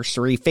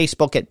Nursery,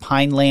 Facebook at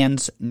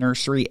Pinelands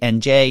Nursery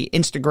NJ,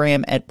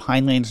 Instagram at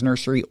Pinelands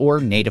Nursery,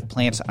 or Native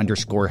Plants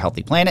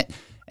 _Healthy Planet.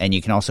 And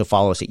you can also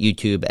follow us at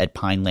YouTube at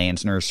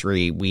Pinelands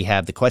Nursery. We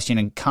have the question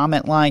and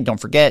comment line. Don't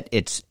forget,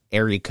 it's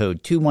area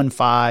code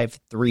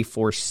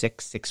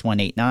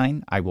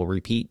 215-346-6189. I will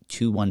repeat,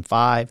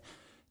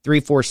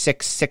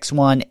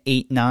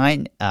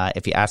 215-346-6189.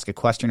 If you ask a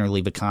question or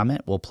leave a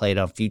comment, we'll play it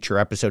on a future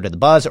episode of The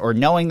Buzz. Or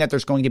knowing that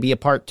there's going to be a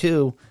part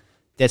 2,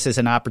 this is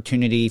an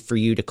opportunity for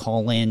you to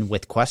call in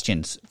with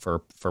questions for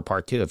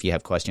part 2. If you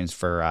have questions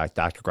for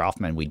Dr.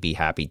 Groffman, we'd be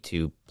happy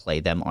to play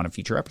them on a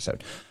future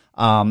episode.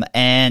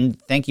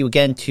 And thank you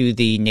again to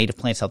the Native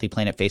Plants Healthy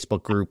Planet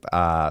Facebook group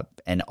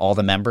and all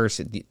the members.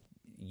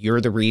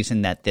 You're the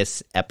reason that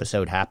this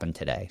episode happened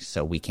today,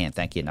 so we can't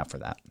thank you enough for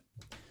that.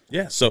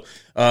 Yeah, so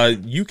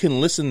you can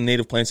listen to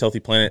Native Plants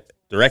Healthy Planet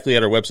directly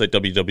at our website,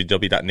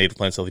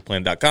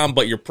 www.nativeplantshealthyplanet.com,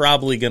 but you're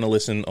probably going to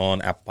listen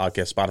on Apple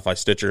Podcasts, Spotify,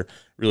 Stitcher,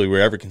 really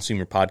wherever you consume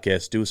your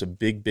podcasts. Do us a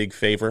big, big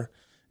favor,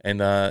 and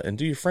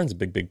do your friends a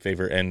big, big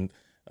favor. And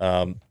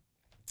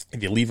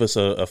if you leave us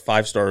a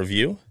 5-star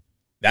review,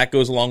 that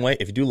goes a long way.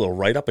 If you do a little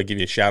write-up, I give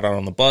you a shout-out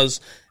on The Buzz,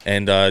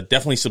 and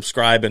definitely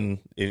subscribe, and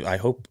I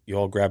hope you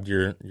all grabbed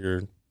your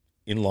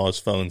in-laws'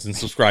 phones and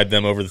subscribed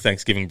them over the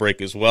Thanksgiving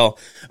break as well.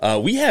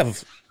 We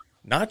have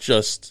not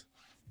just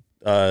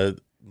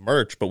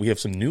merch, but we have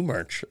some new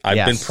merch.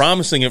 I've been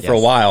promising it for a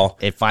while.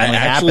 It finally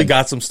actually happened.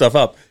 got some stuff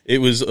up. It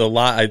was a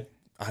lot.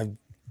 I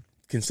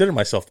consider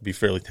myself to be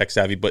fairly tech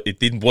savvy, but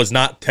it was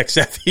not tech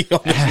savvy on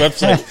this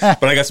website.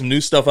 But I got some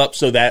new stuff up,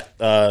 so that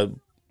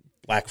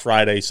Black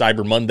Friday,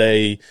 Cyber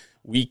Monday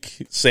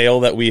week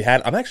sale that we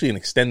had, I'm actually going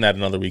to extend that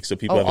another week so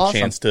people have a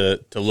chance to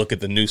look at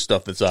the new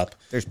stuff that's up.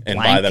 There's and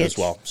buy that as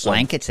well. So,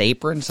 blankets,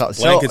 aprons,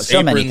 blankets, so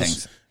aprons, many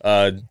things.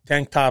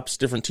 tank tops,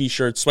 different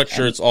T-shirts,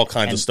 sweatshirts, all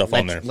kinds of stuff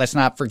on there. Let's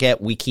not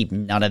forget, we keep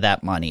none of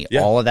that money.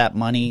 Yeah. All of that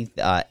money,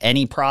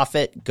 any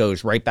profit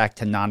goes right back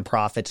to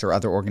nonprofits or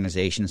other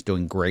organizations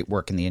doing great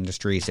work in the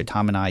industry. So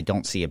Tom and I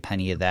don't see a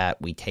penny of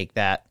that. We take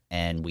that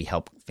and we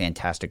help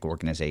fantastic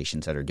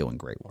organizations that are doing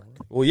great work.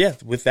 Well, yeah,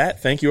 with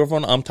that, thank you,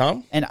 everyone. I'm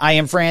Tom. And I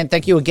am Fran.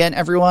 Thank you again,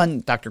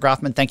 everyone. Dr.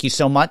 Groffman, thank you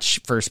so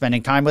much for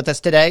spending time with us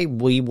today.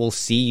 We will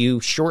see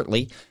you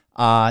shortly.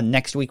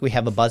 Next week, we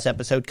have a Buzz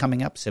episode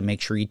coming up, so make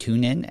sure you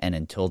tune in. And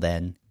until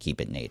then, keep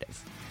it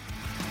native.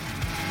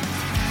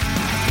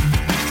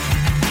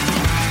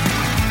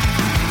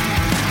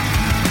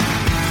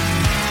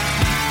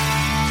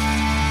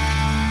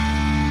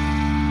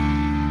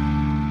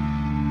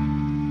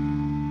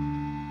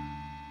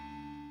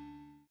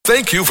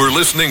 Thank you for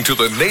listening to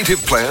the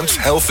Native Plants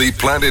Healthy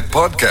Planet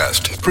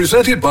podcast,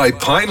 presented by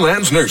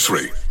Pinelands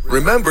Nursery.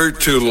 Remember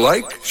to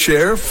like,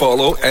 share,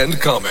 follow, and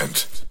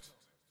comment.